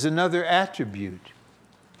is another attribute.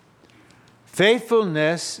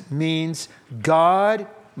 Faithfulness means God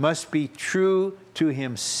must be true to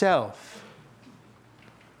himself.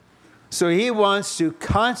 So he wants to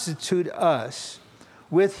constitute us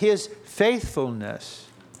with his faithfulness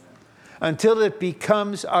until it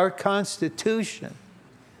becomes our constitution.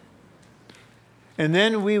 And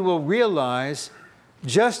then we will realize,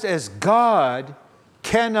 just as God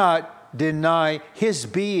cannot deny his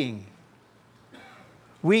being,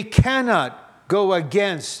 we cannot go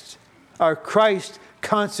against our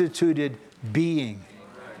Christ-constituted being.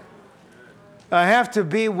 I have to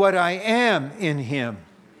be what I am in him.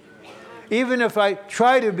 Even if I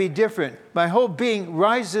try to be different, my whole being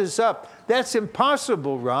rises up. That's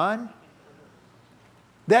impossible, Ron.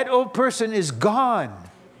 That old person is gone.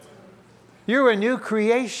 You're a new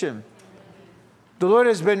creation. The Lord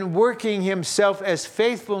has been working himself as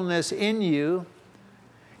faithfulness in you.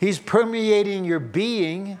 He's permeating your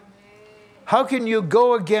being. How can you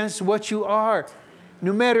go against what you are,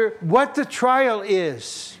 no matter what the trial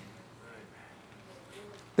is?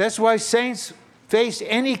 That's why saints face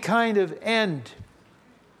any kind of end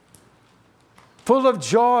full of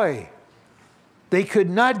joy. They could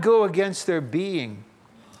not go against their being.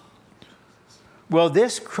 Well,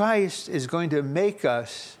 this Christ is going to make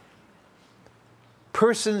us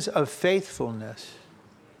persons of faithfulness.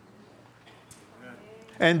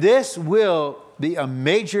 And this will be a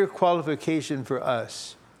major qualification for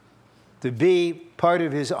us to be part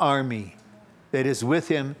of his army that is with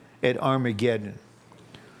him at Armageddon.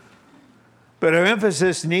 But our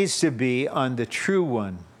emphasis needs to be on the true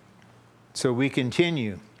one. So we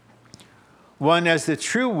continue. One, as the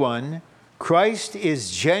true one, Christ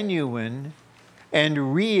is genuine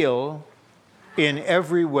and real in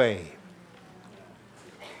every way.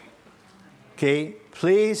 Okay,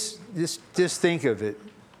 please just think of it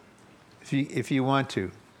if you want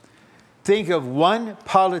to. Think of one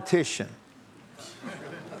politician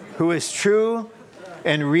who is true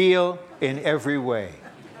and real in every way.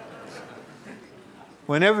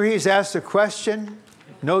 Whenever he's asked a question,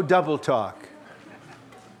 no double talk.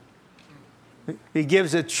 He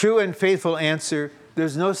gives a true and faithful answer.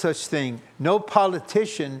 There's no such thing. No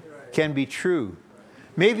politician can be true.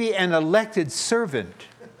 Maybe an elected servant.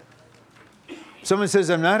 Someone says,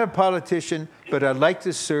 I'm not a politician, but I'd like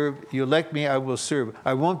to serve. You elect me, I will serve.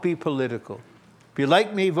 I won't be political. If you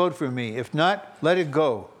like me, vote for me. If not, let it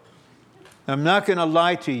go. I'm not going to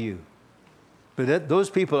lie to you. But those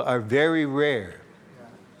people are very rare.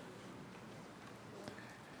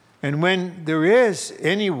 And when there is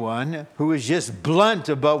anyone who is just blunt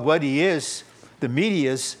about what he is, the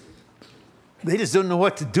media's, they just don't know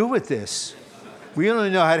what to do with this. We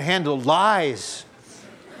don't know how to handle lies.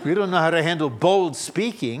 We don't know how to handle bold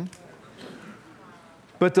speaking.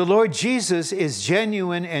 But the Lord Jesus is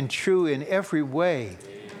genuine and true in every way.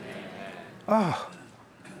 Oh,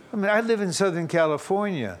 I mean, I live in Southern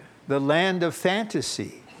California, the land of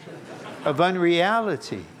fantasy, of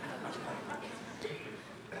unreality.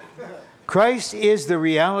 Christ is the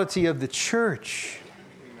reality of the church.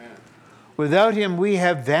 Without him, we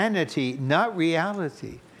have vanity, not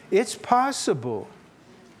reality. It's possible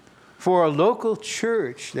for a local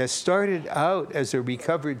church that started out as a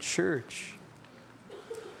recovered church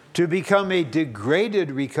to become a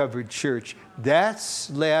degraded recovered church. That's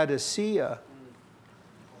Laodicea.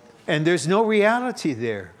 And there's no reality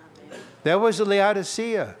there. That was a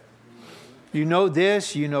Laodicea. You know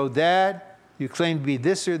this, you know that. You claim to be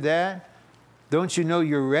this or that. Don't you know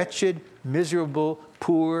you're wretched, miserable,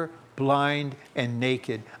 poor, blind, and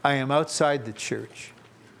naked? I am outside the church.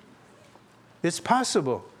 It's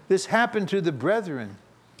possible. This happened to the brethren.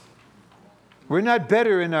 We're not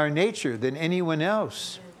better in our nature than anyone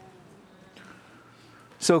else.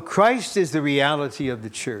 So Christ is the reality of the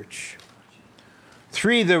church.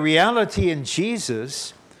 3, the reality in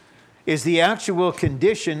Jesus is the actual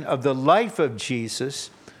condition of the life of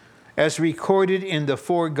Jesus as recorded in the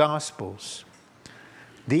 4 Gospels.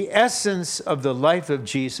 The essence of the life of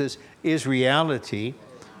Jesus is reality.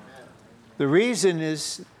 The reason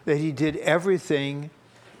is that he did everything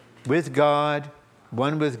with God,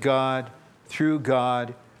 one with God, through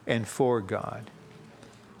God, and for God.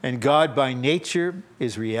 And God by nature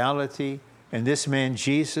is reality, and this man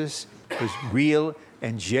Jesus was real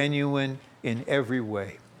and genuine in every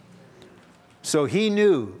way. So he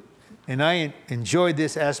knew, and I enjoyed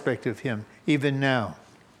this aspect of him even now.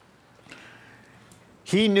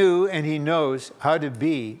 He knew and he knows how to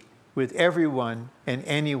be with everyone and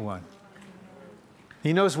anyone.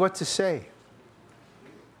 He knows what to say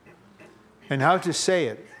and how to say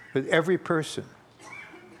it with every person.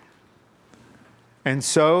 And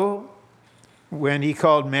so, when he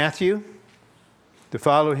called Matthew to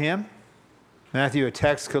follow him, Matthew, a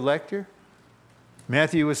tax collector,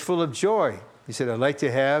 Matthew was full of joy. He said, I'd like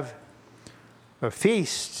to have a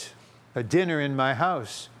feast, a dinner in my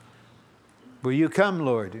house. Will you come,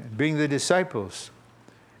 Lord, and bring the disciples?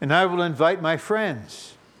 And I will invite my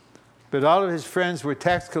friends. But all of his friends were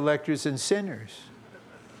tax collectors and sinners.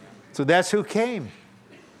 So that's who came.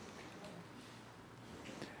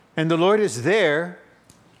 And the Lord is there.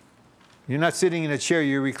 You're not sitting in a chair,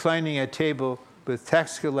 you're reclining at a table with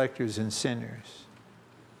tax collectors and sinners.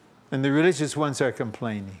 And the religious ones are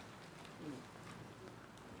complaining.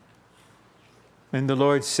 And the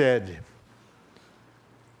Lord said,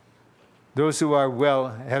 those who are well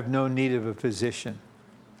have no need of a physician.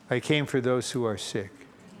 I came for those who are sick.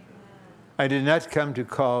 I did not come to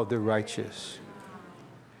call the righteous.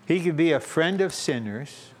 He could be a friend of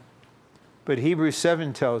sinners, but Hebrews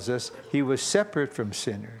 7 tells us he was separate from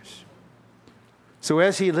sinners. So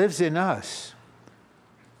as he lives in us,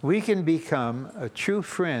 we can become a true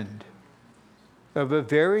friend of a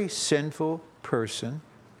very sinful person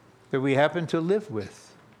that we happen to live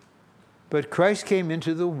with. But Christ came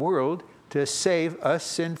into the world to save us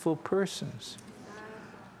sinful persons.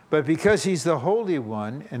 But because he's the Holy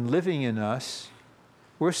One and living in us,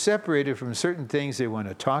 we're separated from certain things they want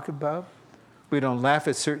to talk about. We don't laugh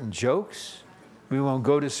at certain jokes. We won't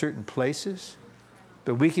go to certain places.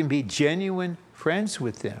 But we can be genuine friends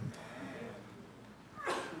with them.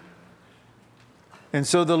 And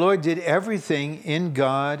so the Lord did everything in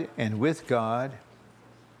God and with God.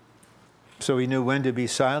 So he knew when to be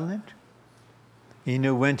silent. He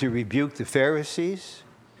knew when to rebuke the Pharisees.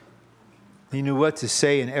 He knew what to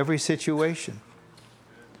say in every situation.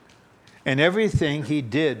 And everything he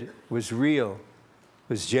did was real,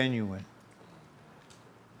 was genuine.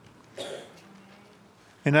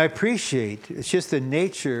 And I appreciate, it's just the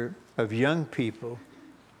nature of young people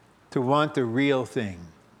to want the real thing,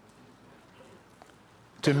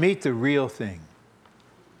 to meet the real thing.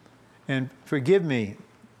 And forgive me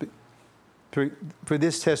for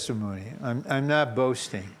this testimony. I'm not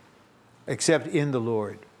boasting, except in the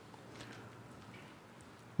Lord.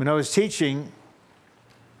 When I was teaching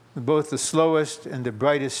both the slowest and the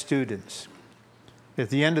brightest students, at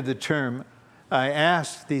the end of the term, I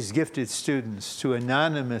asked these gifted students to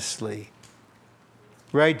anonymously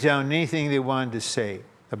write down anything they wanted to say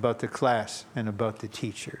about the class and about the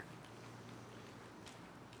teacher.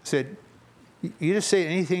 I said, you just say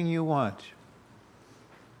anything you want.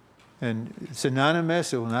 And it's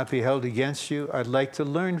anonymous, it will not be held against you. I'd like to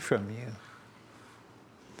learn from you.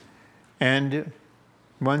 And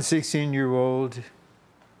one 16-year-old,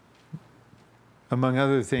 among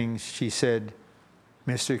other things, she said,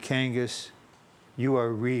 Mr. Kangas, you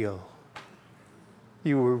are real.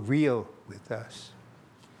 You were real with us.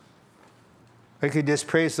 I could just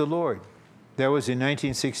praise the Lord. That was in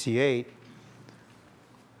 1968.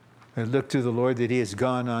 I looked to the Lord that He has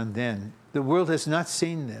gone on then. The world has not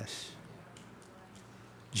seen this.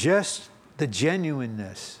 Just the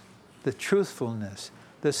genuineness, the truthfulness,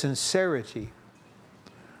 the sincerity.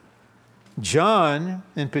 John,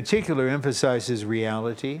 in particular, emphasizes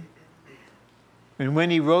reality. And when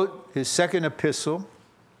he wrote his second epistle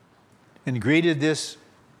and greeted this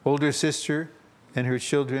older sister and her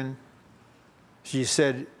children, she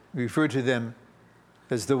said, referred to them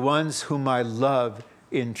as the ones whom I love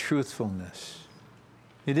in truthfulness.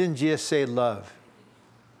 He didn't just say love.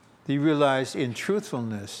 He realized in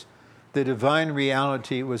truthfulness, the divine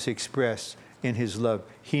reality was expressed in his love.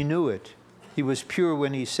 He knew it. He was pure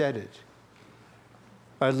when he said it.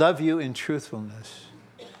 I love you in truthfulness.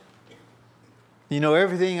 You know,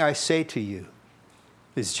 everything I say to you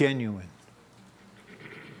is genuine.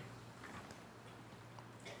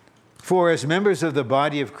 For as members of the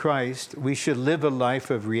body of Christ, we should live a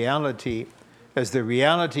life of reality as the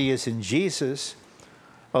reality is in Jesus,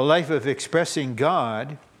 a life of expressing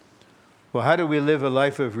God. Well, how do we live a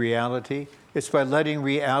life of reality? It's by letting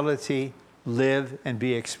reality live and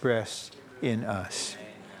be expressed in us.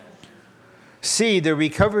 See, to the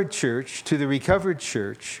recovered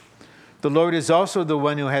church, the Lord is also the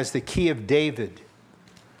one who has the key of David,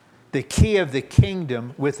 the key of the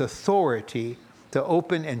kingdom with authority to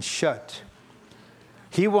open and shut.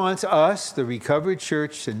 He wants us, the recovered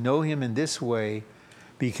church, to know Him in this way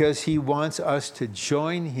because He wants us to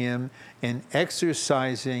join Him in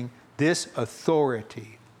exercising this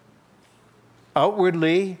authority.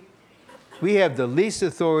 Outwardly, we have the least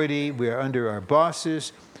authority. We are under our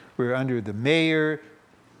bosses. We're under the mayor,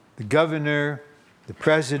 the governor, the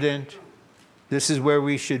president. This is where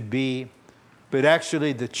we should be. But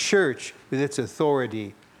actually, the church, with its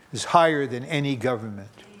authority, is higher than any government.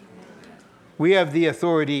 We have the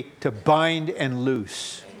authority to bind and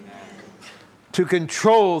loose, to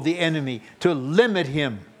control the enemy, to limit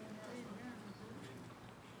him,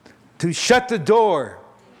 to shut the door,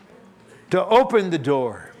 to open the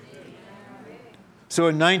door. So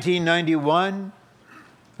in 1991,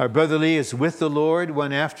 our brother Lee is with the Lord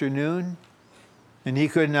one afternoon, and he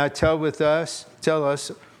could not tell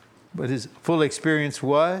us what his full experience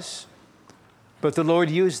was. But the Lord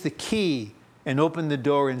used the key and opened the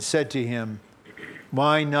door and said to him,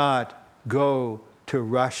 why not go to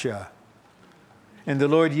Russia? And the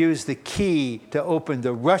Lord used the key to open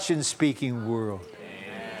the Russian-speaking world.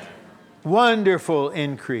 Amen. Wonderful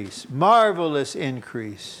increase, marvelous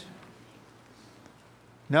increase.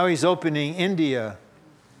 Now He's opening India.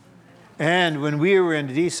 And when we were in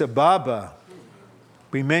Addis Ababa,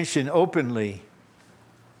 we mentioned openly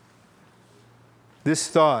this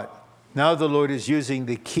thought. Now the Lord is using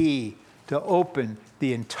the key to open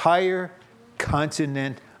the entire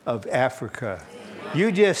continent of Africa.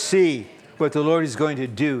 You just see what the Lord is going to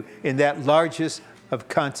do in that largest of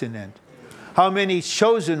continent. How many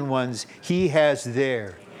chosen ones He has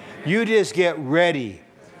there. You just get ready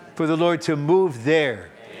for the Lord to move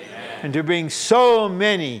there and to bring so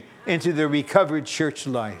many into the recovered church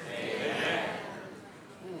life.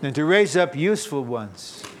 And to raise up useful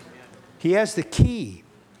ones. He has the key.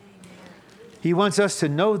 He wants us to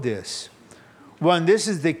know this. One, this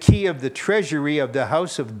is the key of the treasury of the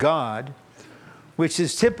house of God, which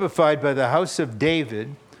is typified by the house of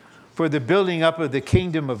David for the building up of the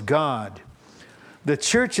kingdom of God. The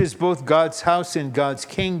church is both God's house and God's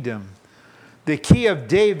kingdom. The key of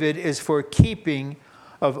David is for keeping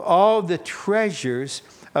of all the treasures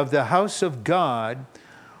of the house of God,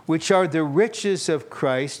 which are the riches of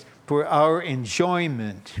Christ for our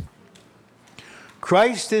enjoyment.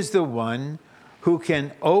 Christ is the one who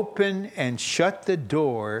can open and shut the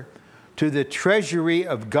door to the treasury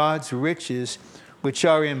of God's riches, which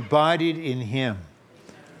are embodied in Him.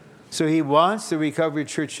 So He wants the recovered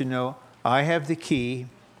church to know, I have the key,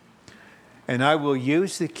 and I will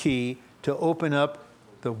use the key to open up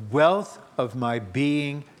the wealth of my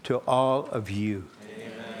being to all of you.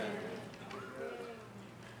 Amen.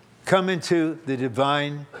 Come into the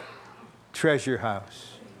divine treasure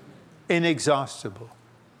house, inexhaustible.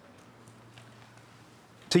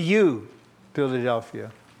 To you,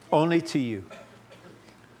 Philadelphia, only to you.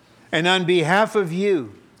 And on behalf of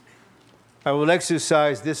you, I will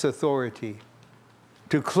exercise this authority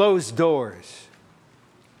to close doors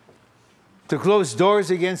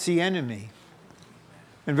against the enemy.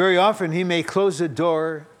 And very often He may close a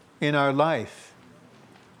door in our life.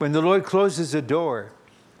 When the Lord closes a door,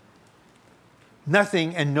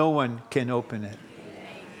 nothing and no one can open it.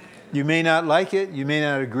 You may not like it. You may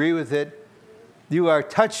not agree with it. You are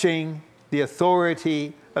touching the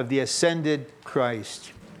authority of the ascended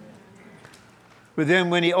Christ. But then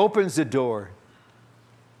when he opens the door,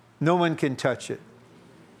 no one can touch it.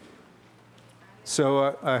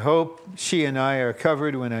 So I hope she and I are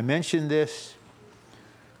covered when I mention this.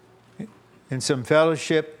 In some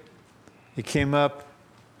fellowship, it came up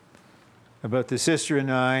about the sister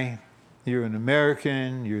and I. You're an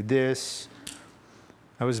American, you're this.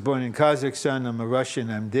 I was born in Kazakhstan, I'm a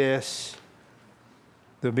Russian, I'm this.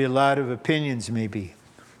 There'll be a lot of opinions maybe.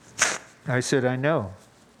 I said, I know.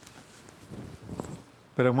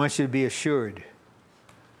 But I want you to be assured,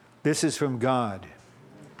 this is from God.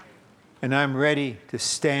 And I'm ready to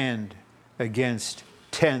stand against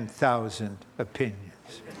 10,000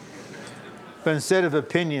 opinions. But instead of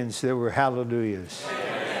opinions, there were hallelujahs.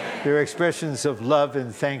 There were expressions of love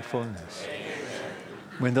and thankfulness.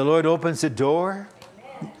 When the Lord opens a door,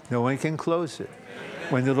 no one can close it.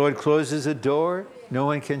 When the Lord closes a door, no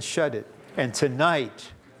one can shut it. And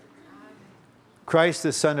tonight, Christ,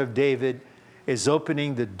 the Son of David, is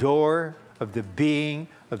opening the door of the being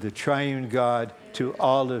of the triune God to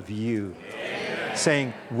all of you,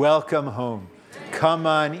 saying, welcome home. Come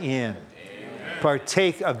on in.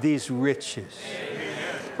 Partake of these riches.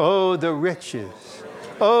 Oh, the riches.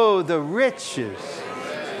 Oh, the riches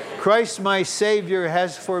Christ my Savior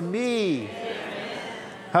has for me.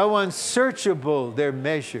 How unsearchable their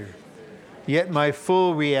measure, yet my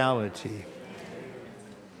full reality.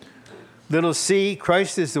 Little c,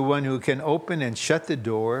 Christ is the one who can open and shut the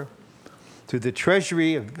door to the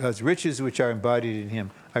treasury of God's riches which are embodied in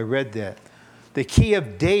him. I read that. The key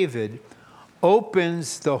of David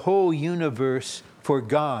opens the whole universe for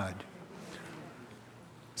God.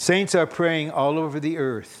 Saints are praying all over the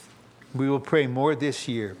earth. We will pray more this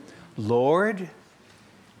year. Lord,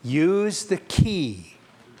 use the key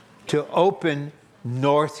to open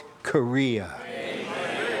North Korea. Amen.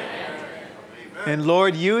 And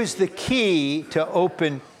Lord, use the key to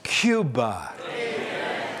open Cuba.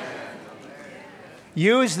 Amen.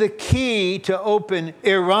 Use the key to open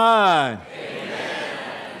Iran. Amen.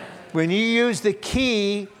 When you use the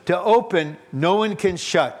key to open, no one can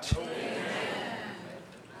shut. Amen.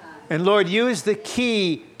 And Lord, use the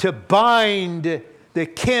key to bind the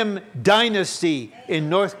Kim dynasty in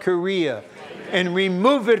North Korea and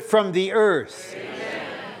remove it from the earth. Amen.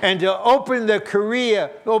 And to open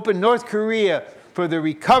North Korea for the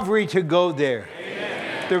recovery to go there.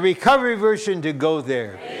 Amen. The recovery version to go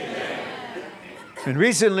there. Amen. And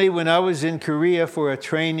recently when I was in Korea for a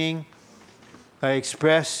training, I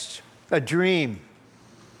expressed a dream.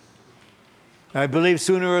 I believe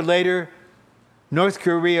sooner or later, North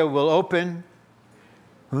Korea will open.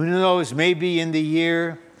 Who knows, maybe in the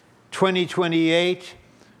year 2028,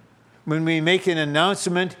 when we make an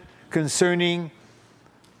announcement concerning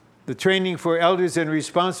the training for elders and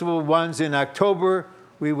responsible ones in October,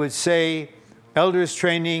 we would say elders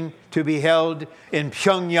training to be held in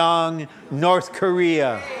Pyongyang, North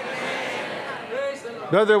Korea.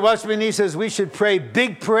 Brother Watchman, he says we should pray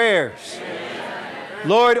big prayers.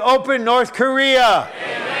 Lord, open North Korea.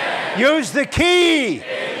 Use the key.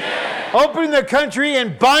 Open the country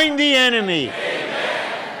and bind the enemy.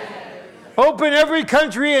 Amen. Open every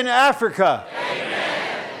country in Africa.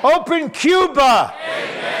 Amen. Open Cuba.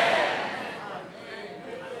 Amen.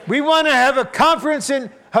 We want to have a conference in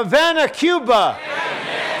Havana, Cuba.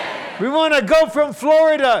 Amen. We want to go from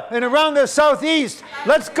Florida and around the southeast.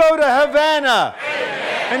 Let's go to Havana. Amen.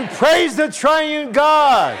 And praise the triune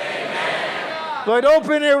God. Amen. Lord,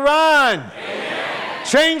 open Iran. Amen.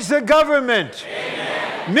 Change the government.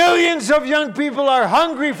 Amen. Millions of young people are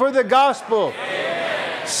hungry for the gospel.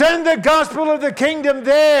 Amen. Send the gospel of the kingdom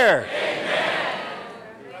there. Amen.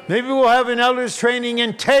 Maybe we'll have an elders training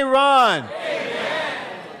in Tehran. Amen.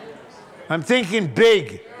 I'm thinking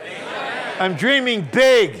big. Amen. I'm dreaming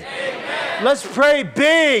big. Amen. Let's pray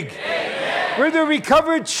big. Amen. We're the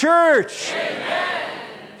recovered church. Amen.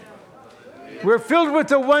 We're filled with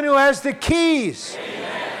the one who has the keys.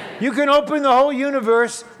 Amen. You can open the whole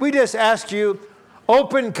universe. We just asked you,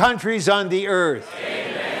 open countries on the earth. Amen.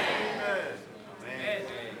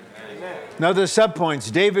 Now the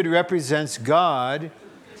subpoints. David represents God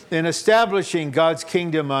in establishing God's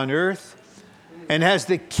kingdom on earth and has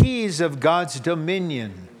the keys of God's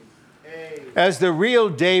dominion. As the real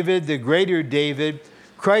David, the greater David,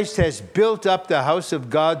 Christ has built up the house of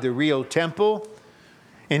God, the real temple,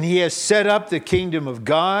 and he has set up the kingdom of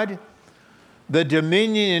God, the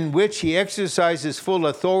dominion in which he exercises full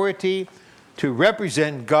authority to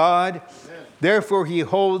represent God. Therefore, he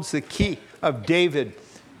holds the key of David.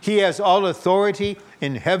 He has all authority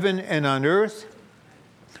in heaven and on earth.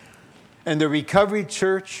 And the Recovery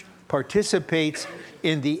Church participates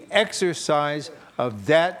in the exercise of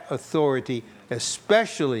that authority,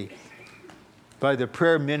 especially by the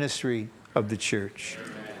prayer ministry of the church.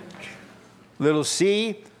 Little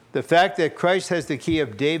c, the fact that Christ has the key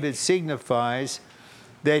of David signifies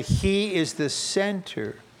that he is the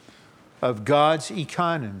center of God's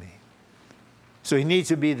economy. So he needs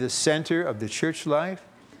to be the center of the church life,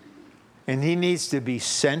 and he needs to be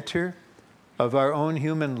center of our own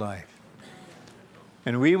human life.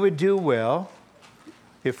 And we would do well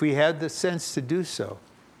if we had the sense to do so.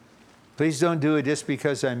 Please don't do it just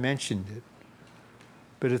because I mentioned it.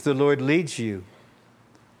 But if the Lord leads you,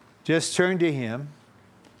 just turn to him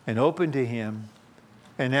and open to him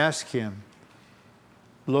and ask him,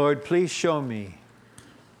 Lord, please show me,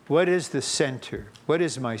 what is the center? What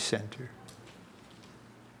is my center?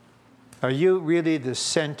 Are you really the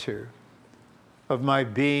center of my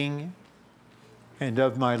being and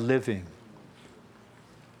of my living?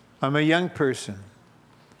 I'm a young person.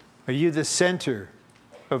 Are you the center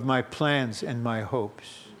of my plans and my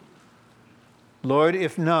hopes? Lord,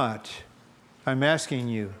 if not, I'm asking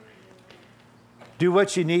you, do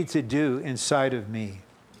what you need to do inside of me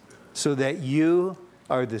so that you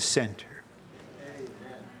are the center.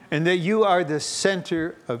 And that you are the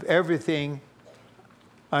center of everything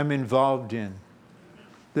I'm involved in.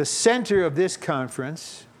 The center of this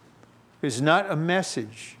conference is not a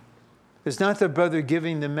message. It's not the brother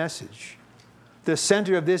giving the message. The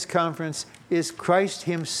center of this conference is Christ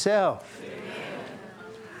himself. Amen.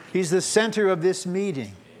 He's the center of this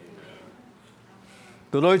meeting.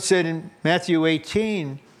 The Lord said in Matthew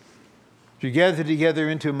 18, if you gather together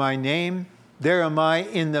into my name, there am I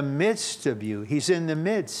in the midst of you. He's in the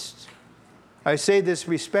midst. I say this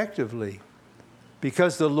respectively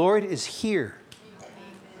because the Lord is here.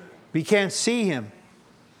 We can't see him.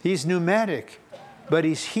 He's pneumatic, but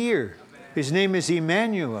he's here. His name is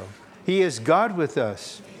Emmanuel. He is God with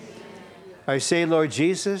us. I say, Lord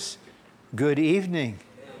Jesus, good evening.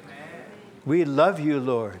 We love you,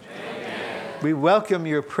 Lord. We welcome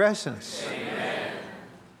your presence.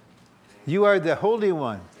 You are the Holy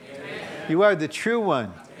One. You are the true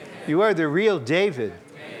one. You are the real David.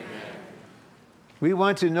 We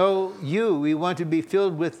want to know you. We want to be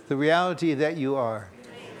filled with the reality that you are.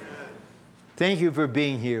 Thank you for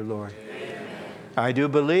being here, Lord. I do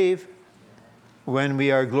believe when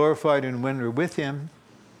we are glorified and when we're with him,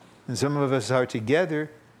 and some of us are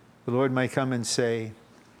together, the Lord might come and say,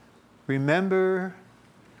 remember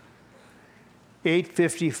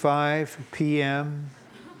 8:55 p.m.,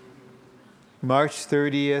 March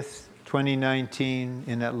 30th, 2019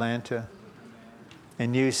 in Atlanta.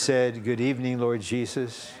 And you said, good evening, Lord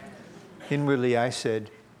Jesus. Inwardly I said,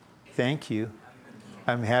 thank you.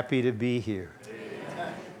 I'm happy to be here.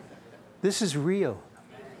 This is real.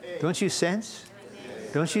 Don't you sense?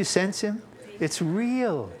 Don't you sense him? It's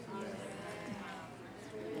real.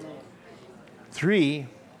 3,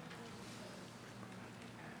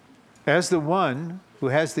 as the one who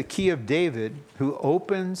has the key of David, who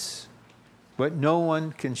opens what no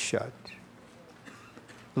one can shut.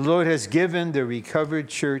 The Lord has given the Recovered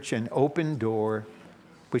Church an open door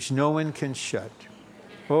which no one can shut.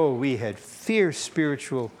 Oh, we had fierce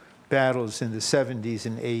spiritual battles in the 70s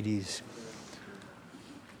and 80s,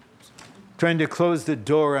 trying to close the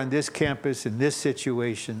door on this campus in this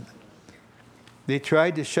situation. They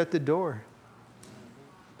tried to shut the door,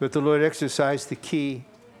 but the Lord exercised the key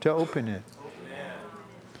to open it.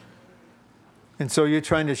 And so you're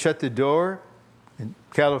trying to shut the door in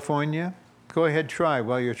California? Go ahead, try.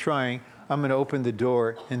 While you're trying, I'm going to open the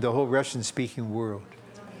door in the whole Russian-speaking world.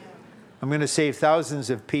 I'm going to save thousands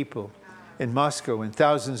of people in Moscow and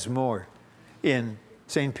thousands more in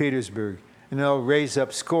St. Petersburg. And I'll raise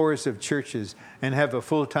up scores of churches and have a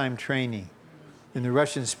full-time training in the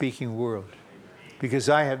Russian-speaking world because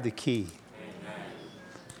I have the key.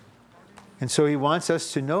 And so he wants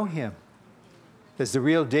us to know him as the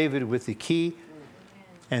real David with the key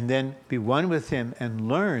and then be one with him and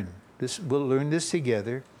learn. We'll learn this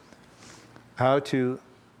together, how to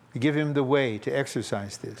give him the way to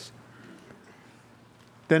exercise this.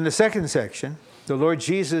 Then the second section, the Lord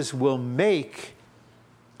Jesus will make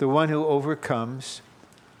the one who overcomes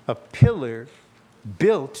a pillar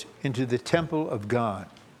built into the temple of God.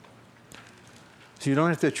 So you don't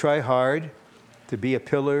have to try hard to be a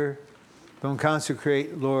pillar. Don't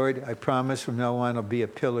consecrate, Lord, I promise from now on I'll be a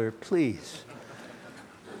pillar. Please.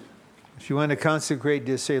 If you want to consecrate,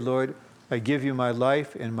 just say, Lord, I give you my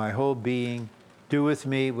life and my whole being. Do with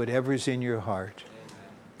me whatever's in your heart.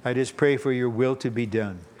 I just pray for your will to be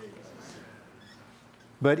done.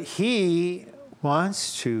 But he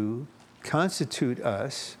wants to constitute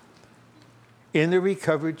us in the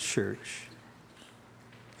recovered church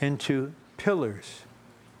into pillars.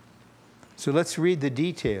 So let's read the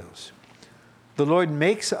details. The Lord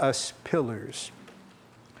makes us pillars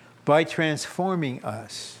by transforming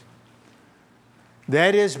us.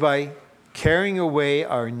 That is, by carrying away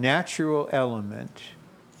our natural element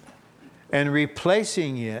and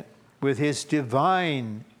replacing it with His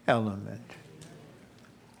divine element.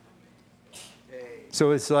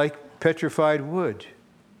 So it's like petrified wood.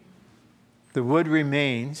 The wood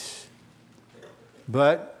remains,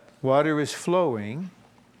 but water is flowing,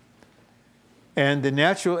 and the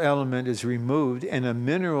natural element is removed, and a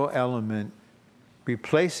mineral element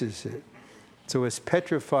replaces it. So it's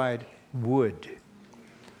petrified wood.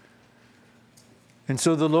 And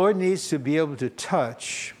so the Lord needs to be able to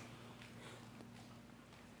touch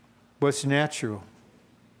what's natural.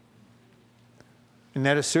 And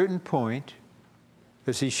at a certain point,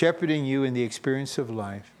 as He's shepherding you in the experience of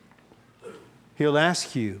life, He'll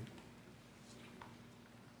ask you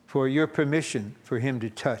for your permission for Him to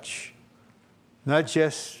touch not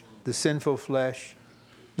just the sinful flesh,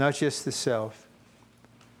 not just the self,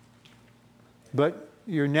 but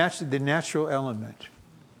the natural element.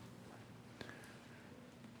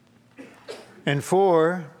 And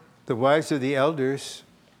for the wives of the elders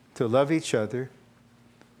to love each other,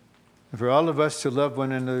 and for all of us to love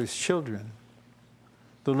one another's children,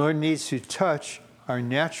 the Lord needs to touch our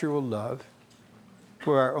natural love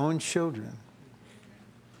for our own children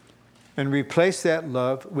and replace that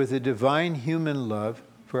love with a divine human love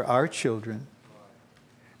for our children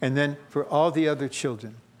and then for all the other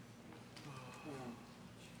children.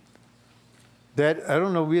 That, I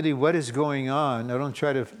don't know really what is going on. I don't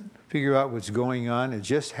try to figure out what's going on. It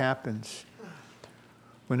just happens.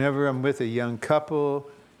 Whenever I'm with a young couple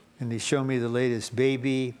and they show me the latest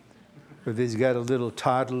baby, or they've got a little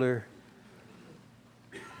toddler,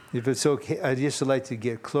 if it's okay, I just like to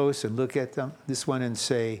get close and look at them, this one, and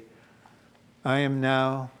say, I am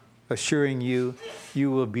now assuring you,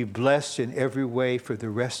 you will be blessed in every way for the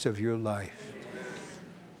rest of your life.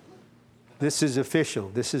 This is official.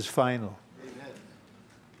 This is final.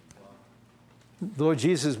 Lord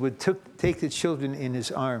Jesus would take the children in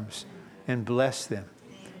His arms and bless them.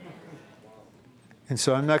 And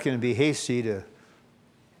so I'm not going to be hasty to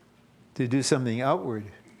do something outward.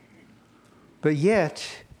 But yet,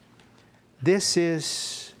 this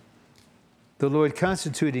is the Lord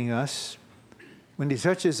constituting us. When He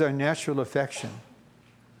touches our natural affection,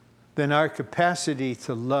 then our capacity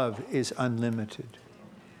to love is unlimited.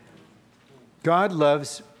 God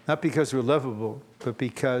loves not because we're lovable, but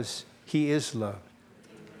because He is love.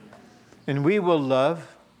 And we will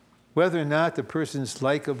love whether or not the person's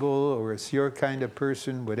likable or it's your kind of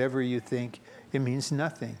person, whatever you think, it means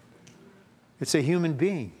nothing. It's a human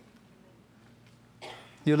being.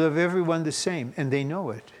 You love everyone the same, and they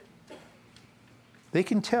know it. They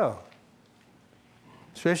can tell.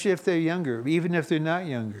 Especially if they're younger, even if they're not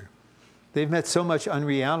younger. They've met so much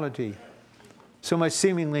unreality, so much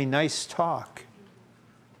seemingly nice talk.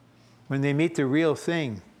 When they meet the real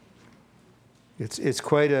thing, it's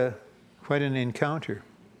quite an encounter.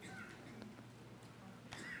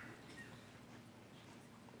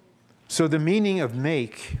 So the meaning of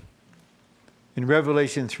make in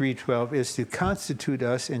Revelation 3:12 is to constitute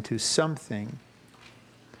us into something,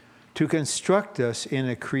 to construct us in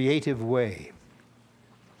a creative way.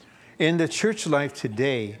 In the church life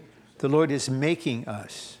today, the Lord is making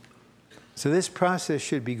us. So this process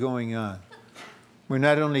should be going on. We're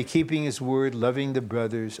not only keeping His word, loving the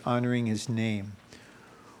brothers, honoring His name.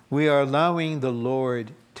 We are allowing the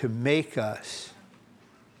Lord to make us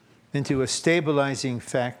into a stabilizing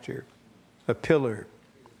factor, a pillar.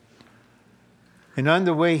 And on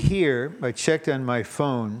the way here, I checked on my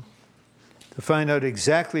phone to find out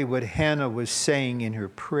exactly what Hannah was saying in her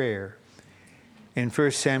prayer in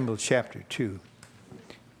 1 Samuel chapter 2.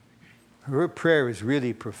 Her prayer is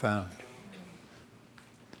really profound.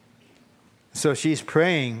 So she's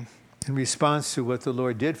praying in response to what the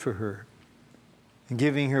Lord did for her and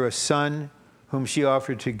giving her a son whom she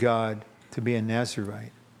offered to God to be a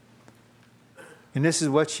Nazirite. And this is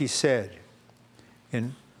what she said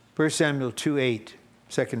in 1 Samuel 2:8,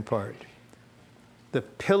 second part. The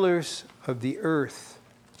pillars of the earth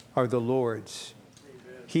are the Lord's.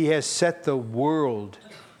 He has set the world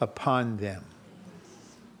upon them.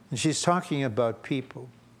 And she's talking about people.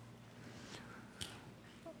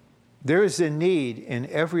 There is a need in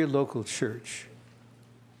every local church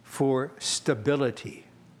for stability,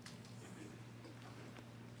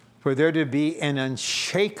 for there to be an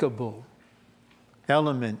unshakable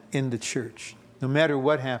element in the church, no matter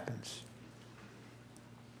what happens.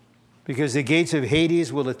 Because the gates of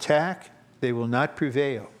Hades will attack, they will not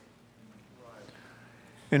prevail.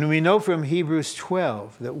 And we know from Hebrews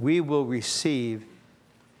 12 that we will receive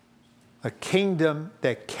a kingdom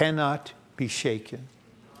that cannot be shaken.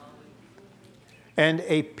 And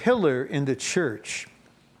a pillar in the church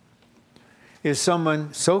is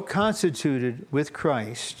someone so constituted with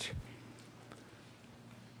Christ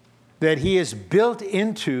that he is built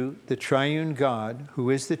into the triune God, who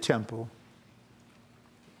is the temple,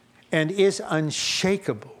 and is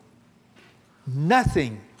unshakable.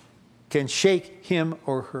 Nothing can shake him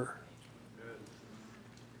or her.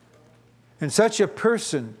 And such a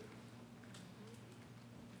person,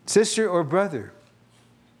 sister or brother,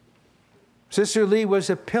 Sister Lee was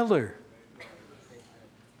a pillar.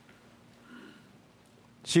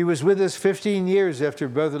 She was with us 15 years after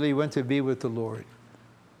Brother Lee went to be with the Lord.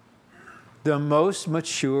 The most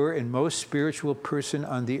mature and most spiritual person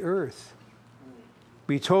on the earth.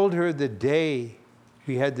 We told her the day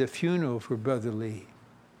we had the funeral for Brother Lee,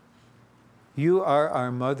 "You are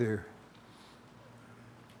our mother.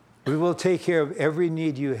 We will take care of every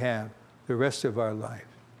need you have the rest of our life."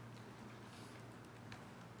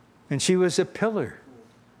 And she was a pillar.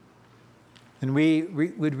 And we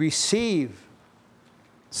would receive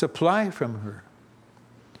supply from her.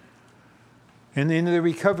 And in the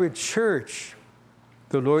recovered church,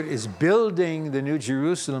 the Lord is building the New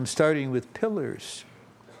Jerusalem, starting with pillars.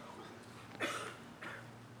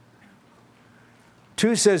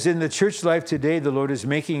 2 says, in the church life today, the Lord is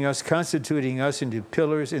making us, constituting us into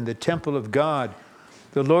pillars in the temple of God.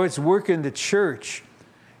 The Lord's work in the church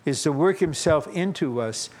is to work himself into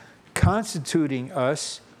us, constituting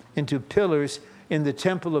us into pillars in the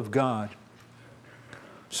temple of God.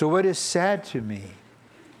 So what is sad to me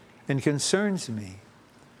and concerns me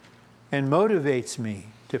and motivates me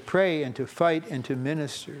to pray and to fight and to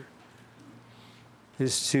minister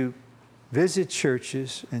is to visit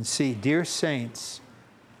churches and see dear saints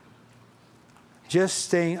just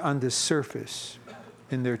staying on the surface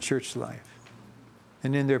in their church life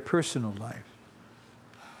and in their personal life.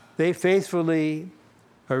 They faithfully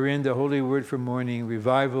are in the Holy Word for Morning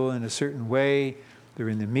Revival in a certain way. They're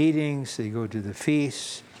in the meetings, they go to the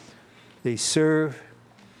feasts, they serve.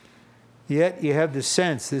 Yet you have the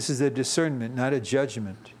sense, this is a discernment, not a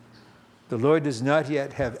judgment. The Lord does not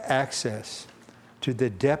yet have access to the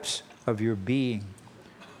depths of your being.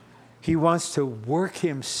 He wants to work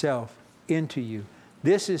himself into you.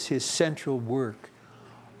 This is his central work.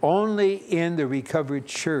 Only in the recovered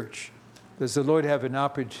church does the Lord have an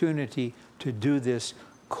opportunity to do this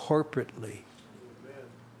corporately.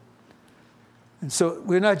 And so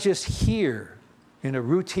we're not just here in a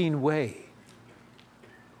routine way.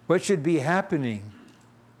 What should be happening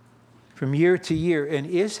from year to year and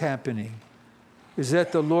is happening is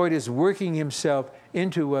that the Lord is working himself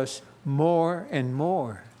into us more and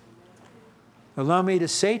more. Allow me to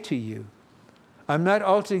say to you, I'm not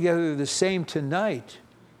altogether the same tonight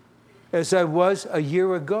as I was a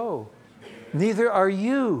year ago. Neither are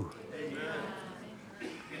you.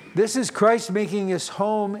 This is Christ making his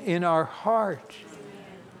home in our heart.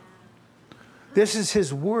 This is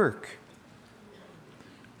his work.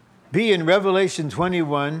 B, in Revelation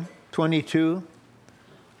 21, 22,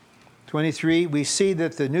 23, we see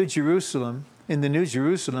that in the New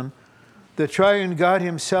Jerusalem, the triune God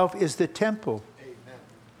himself is the temple. Amen.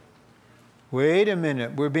 Wait a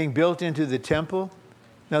minute, we're being built into the temple?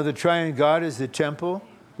 Now the triune God is the temple?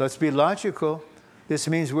 Let's be logical. This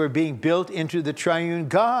means we're being built into the triune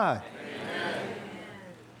God. Amen.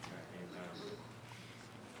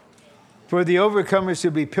 For the overcomers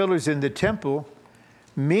to be pillars in the temple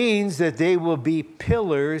means that they will be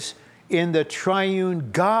pillars in the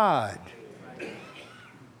triune God.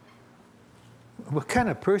 What kind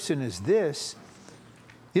of person is this?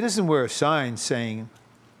 He doesn't wear a sign saying,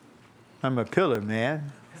 "I'm a pillar,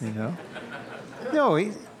 man," you know. No,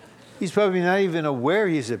 he's probably not even aware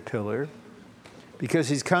he's a pillar because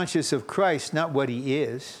he's conscious of Christ, not what he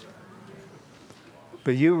is.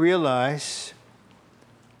 But you realize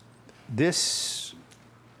this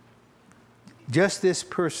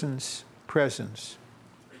person's presence.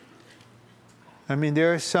 I mean,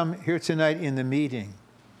 there are some here tonight in the meeting,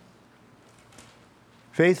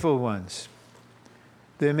 faithful ones.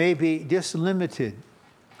 They may be just limited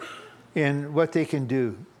in what they can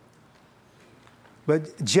do,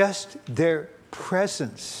 but just their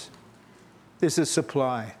presence is a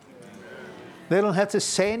supply. They don't have to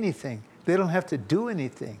say anything. They don't have to do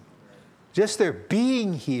anything. Just their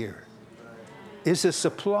being here is a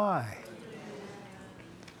supply.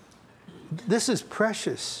 This is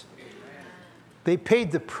precious. They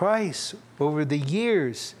paid the price over the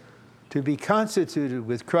years to be constituted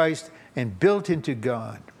with Christ and built into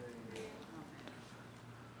God.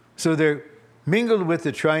 So they're mingled with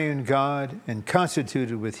the triune God and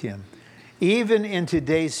constituted with him. Even in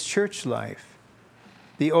today's church life,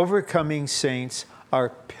 the overcoming saints are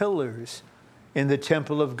pillars in the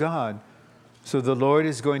temple of God. So the Lord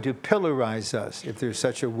is going to pillarize us, if there's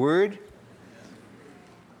such a word,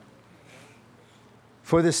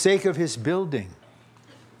 for the sake of his building.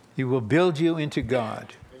 He will build you into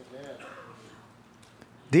God.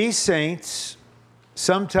 These saints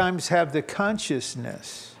sometimes have the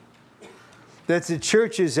consciousness that the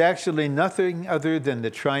church is actually nothing other than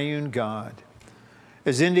the triune God,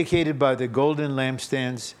 as indicated by the golden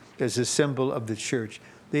lampstands as a symbol of the church.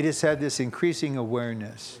 They just have this increasing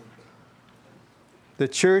awareness. The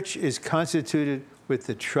church is constituted with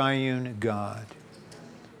the triune God.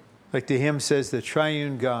 Like the hymn says, the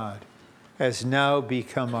triune God has now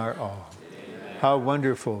become our all. Amen. How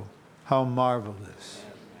wonderful, how marvelous.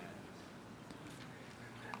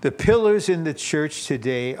 The pillars in the church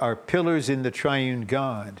today are pillars in the triune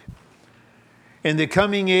God. In the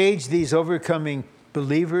coming age, these overcoming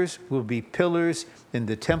believers will be pillars in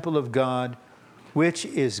the temple of God, which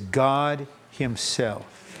is God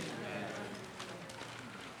himself.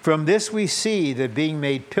 From this we see that being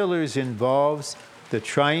made pillars involves the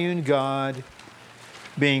triune God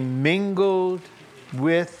being mingled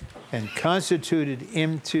with and constituted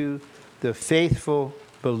into the faithful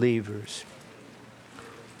believers.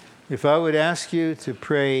 If I would ask you to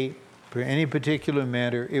pray for any particular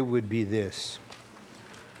matter, it would be this.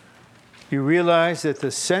 You realize that the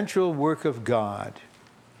central work of God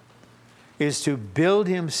is to build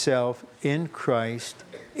himself in Christ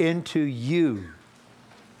into you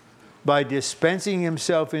by dispensing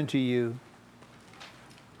himself into you,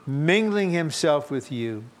 mingling himself with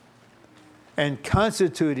you, and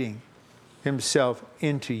constituting himself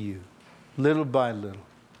into you, little by little.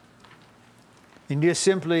 And you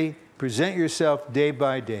simply present yourself day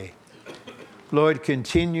by day. Lord,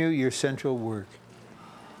 continue your central work.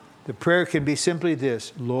 The prayer can be simply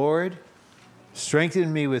this: Lord,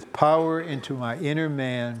 strengthen me with power into my inner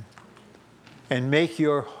man and make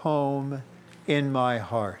your home in my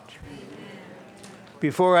heart.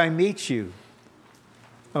 Before I meet you,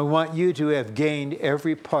 I want you to have gained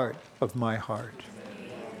every part of my heart,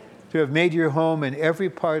 to have made your home in every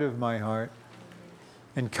part of my heart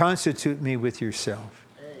and constitute me with yourself.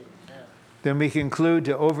 Then we conclude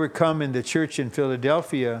to overcome in the church in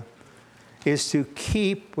Philadelphia is to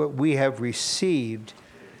keep what we have received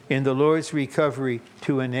in the Lord's recovery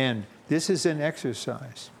to an end. This is an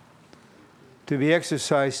exercise, to be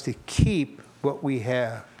exercised to keep what we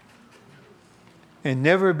have and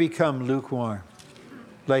never become lukewarm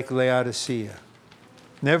like Laodicea.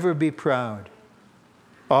 Never be proud.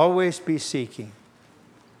 Always be seeking.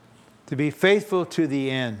 To be faithful to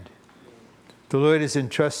the end. The Lord has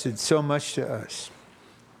entrusted so much to us.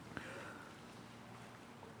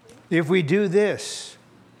 If we do this,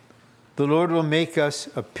 the Lord will make us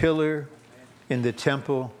a pillar in the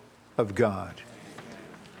temple of God.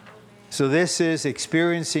 So this is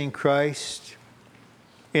experiencing Christ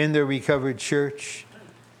in the recovered church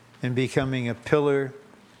and becoming a pillar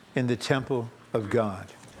in the temple of God.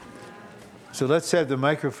 So let's have the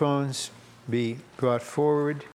microphones be brought forward.